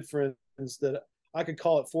two good friends that I could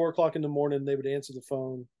call at 4 o'clock in the morning. They would answer the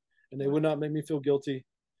phone and they would not make me feel guilty.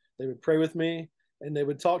 They would pray with me and they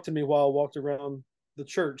would talk to me while I walked around the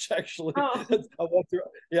church. Actually, Oh. I walked through.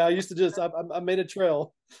 Yeah, I used to just I made a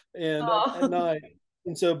trail, and at night,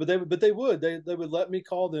 and so they would let me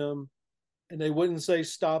call them, and they wouldn't say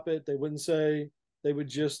stop it. They wouldn't say. They would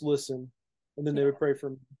just listen, and then they would pray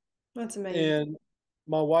for me. That's amazing. And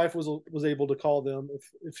my wife was able to call them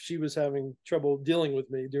if she was having trouble dealing with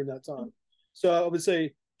me during that time. So I would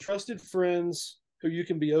say trusted friends who you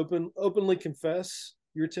can be openly confess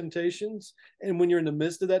your temptations, and when you're in the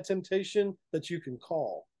midst of that temptation, that you can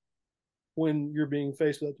call when you're being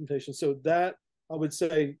faced with that temptation. So that I would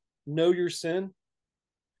say, know your sin,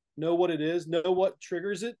 know what it is, know what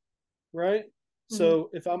triggers it, right? So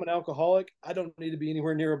if I'm an alcoholic, I don't need to be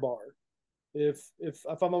anywhere near a bar. If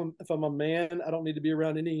I'm a man, I don't need to be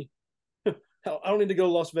around any. I don't need to go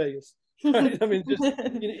to Las Vegas. Right? I mean, just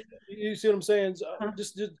you see what I'm saying? So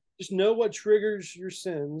just know what triggers your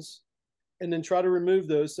sins, and then try to remove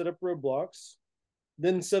those. Set up roadblocks,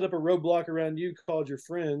 then set up a roadblock around you called your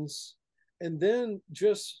friends, and then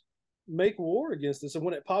just make war against it. So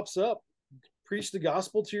when it pops up, preach the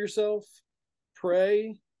gospel to yourself,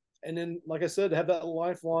 pray, and then, like I said, have that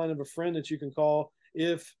lifeline of a friend that you can call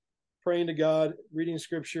if praying to God, reading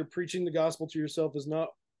scripture, preaching the gospel to yourself is not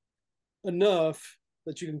enough,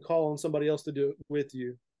 that you can call on somebody else to do it with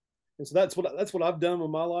you. And so that's what I've done with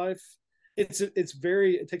my life. It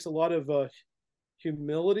takes a lot of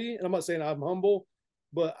humility, and I'm not saying I'm humble,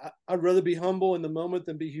 but I'd rather be humble in the moment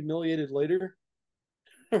than be humiliated later.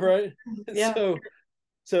 Right? Yeah.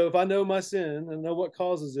 So if I know my sin and know what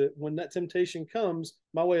causes it, when that temptation comes,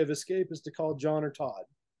 my way of escape is to call John or Todd,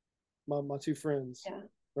 my two friends. Yeah.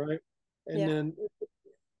 Right? And then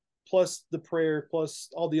plus the prayer, plus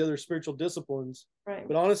all the other spiritual disciplines. Right.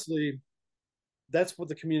 But honestly, that's what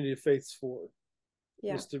the community of faith's for.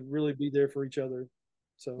 Yeah. Is to really be there for each other.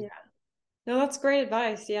 So yeah. No, that's great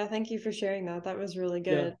advice. Yeah, thank you for sharing that. That was really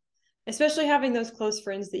good. Yeah. Especially having those close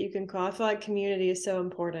friends that you can call. I feel like community is so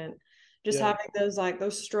important. Just having those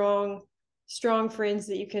strong friends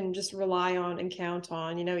that you can just rely on and count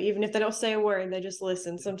on, even if they don't say a word, they just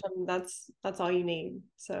listen. Sometimes that's all you need.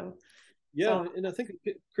 So and I think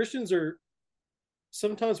Christians are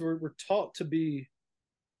sometimes we're taught to be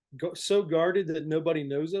so guarded that nobody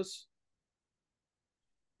knows us.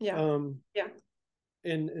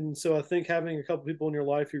 And so I think having a couple people in your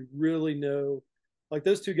life who really know, like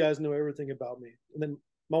those two guys know everything about me. And then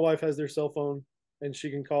my wife has their cell phone and she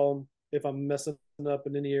can call them if I'm messing up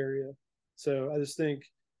in any area. So I just think,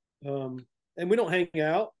 and we don't hang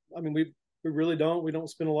out. I mean, we really don't. We don't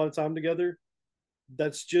spend a lot of time together.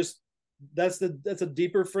 That's a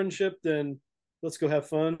deeper friendship than let's go have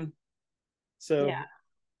fun. So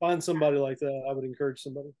find somebody like that. I would encourage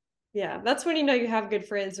somebody. Yeah, that's when you have good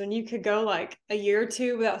friends, when you could go like a year or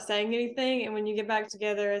two without saying anything, and when you get back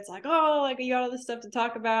together, it's like, oh, like you got all this stuff to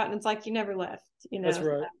talk about, and it's like you never left. That's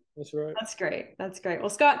right. That's right. That's great. That's great. Well,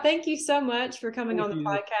 Scott, thank you so much for coming on the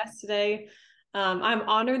podcast today. I'm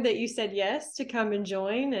honored that you said yes to come and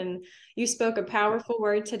join, and you spoke a powerful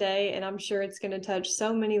word today, and I'm sure it's going to touch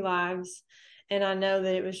so many lives. And I know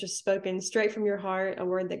that it was just spoken straight from your heart, a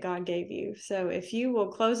word that God gave you. So if you will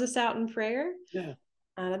close us out in prayer. Yeah.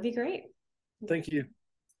 That'd be great. Thank you.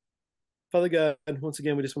 Father God, once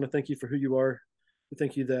again, we just want to thank you for who you are. We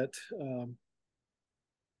thank you that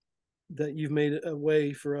that you've made a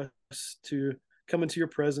way for us to come into your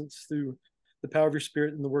presence through the power of your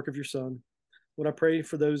Spirit and the work of your Son. Lord, I pray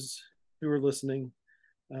for those who are listening,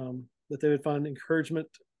 that they would find encouragement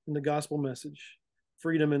in the gospel message,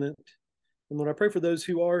 freedom in it. And Lord, I pray for those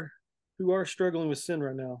who are struggling with sin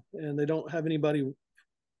right now and they don't have anybody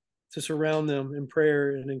to surround them in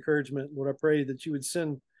prayer and encouragement. Lord, I pray that you would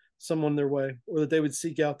send someone their way, or that they would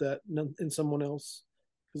seek out that in someone else,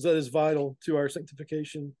 because that is vital to our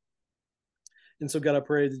sanctification. And so, God, I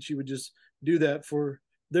pray that you would just do that for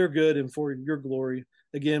their good and for your glory.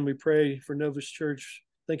 Again, we pray for Novus Church.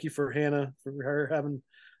 Thank you for Hannah, for her having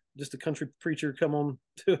just a country preacher come on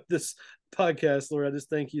to this podcast. Lord, I just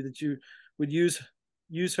thank you that you would use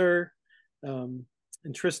her and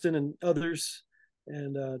Tristan and others,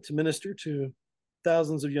 and to minister to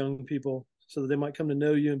thousands of young people so that they might come to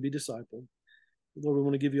know you and be discipled. Lord, we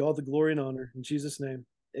want to give you all the glory and honor. In Jesus' name,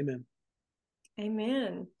 amen.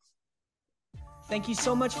 Amen. Thank you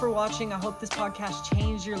so much for watching. I hope this podcast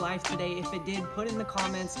changed your life today. If it did, put in the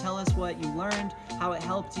comments. Tell us what you learned, how it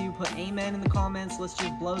helped you. Put amen in the comments. Let's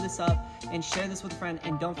just blow this up and share this with a friend.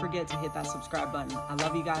 And don't forget to hit that subscribe button. I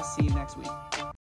love you guys. See you next week.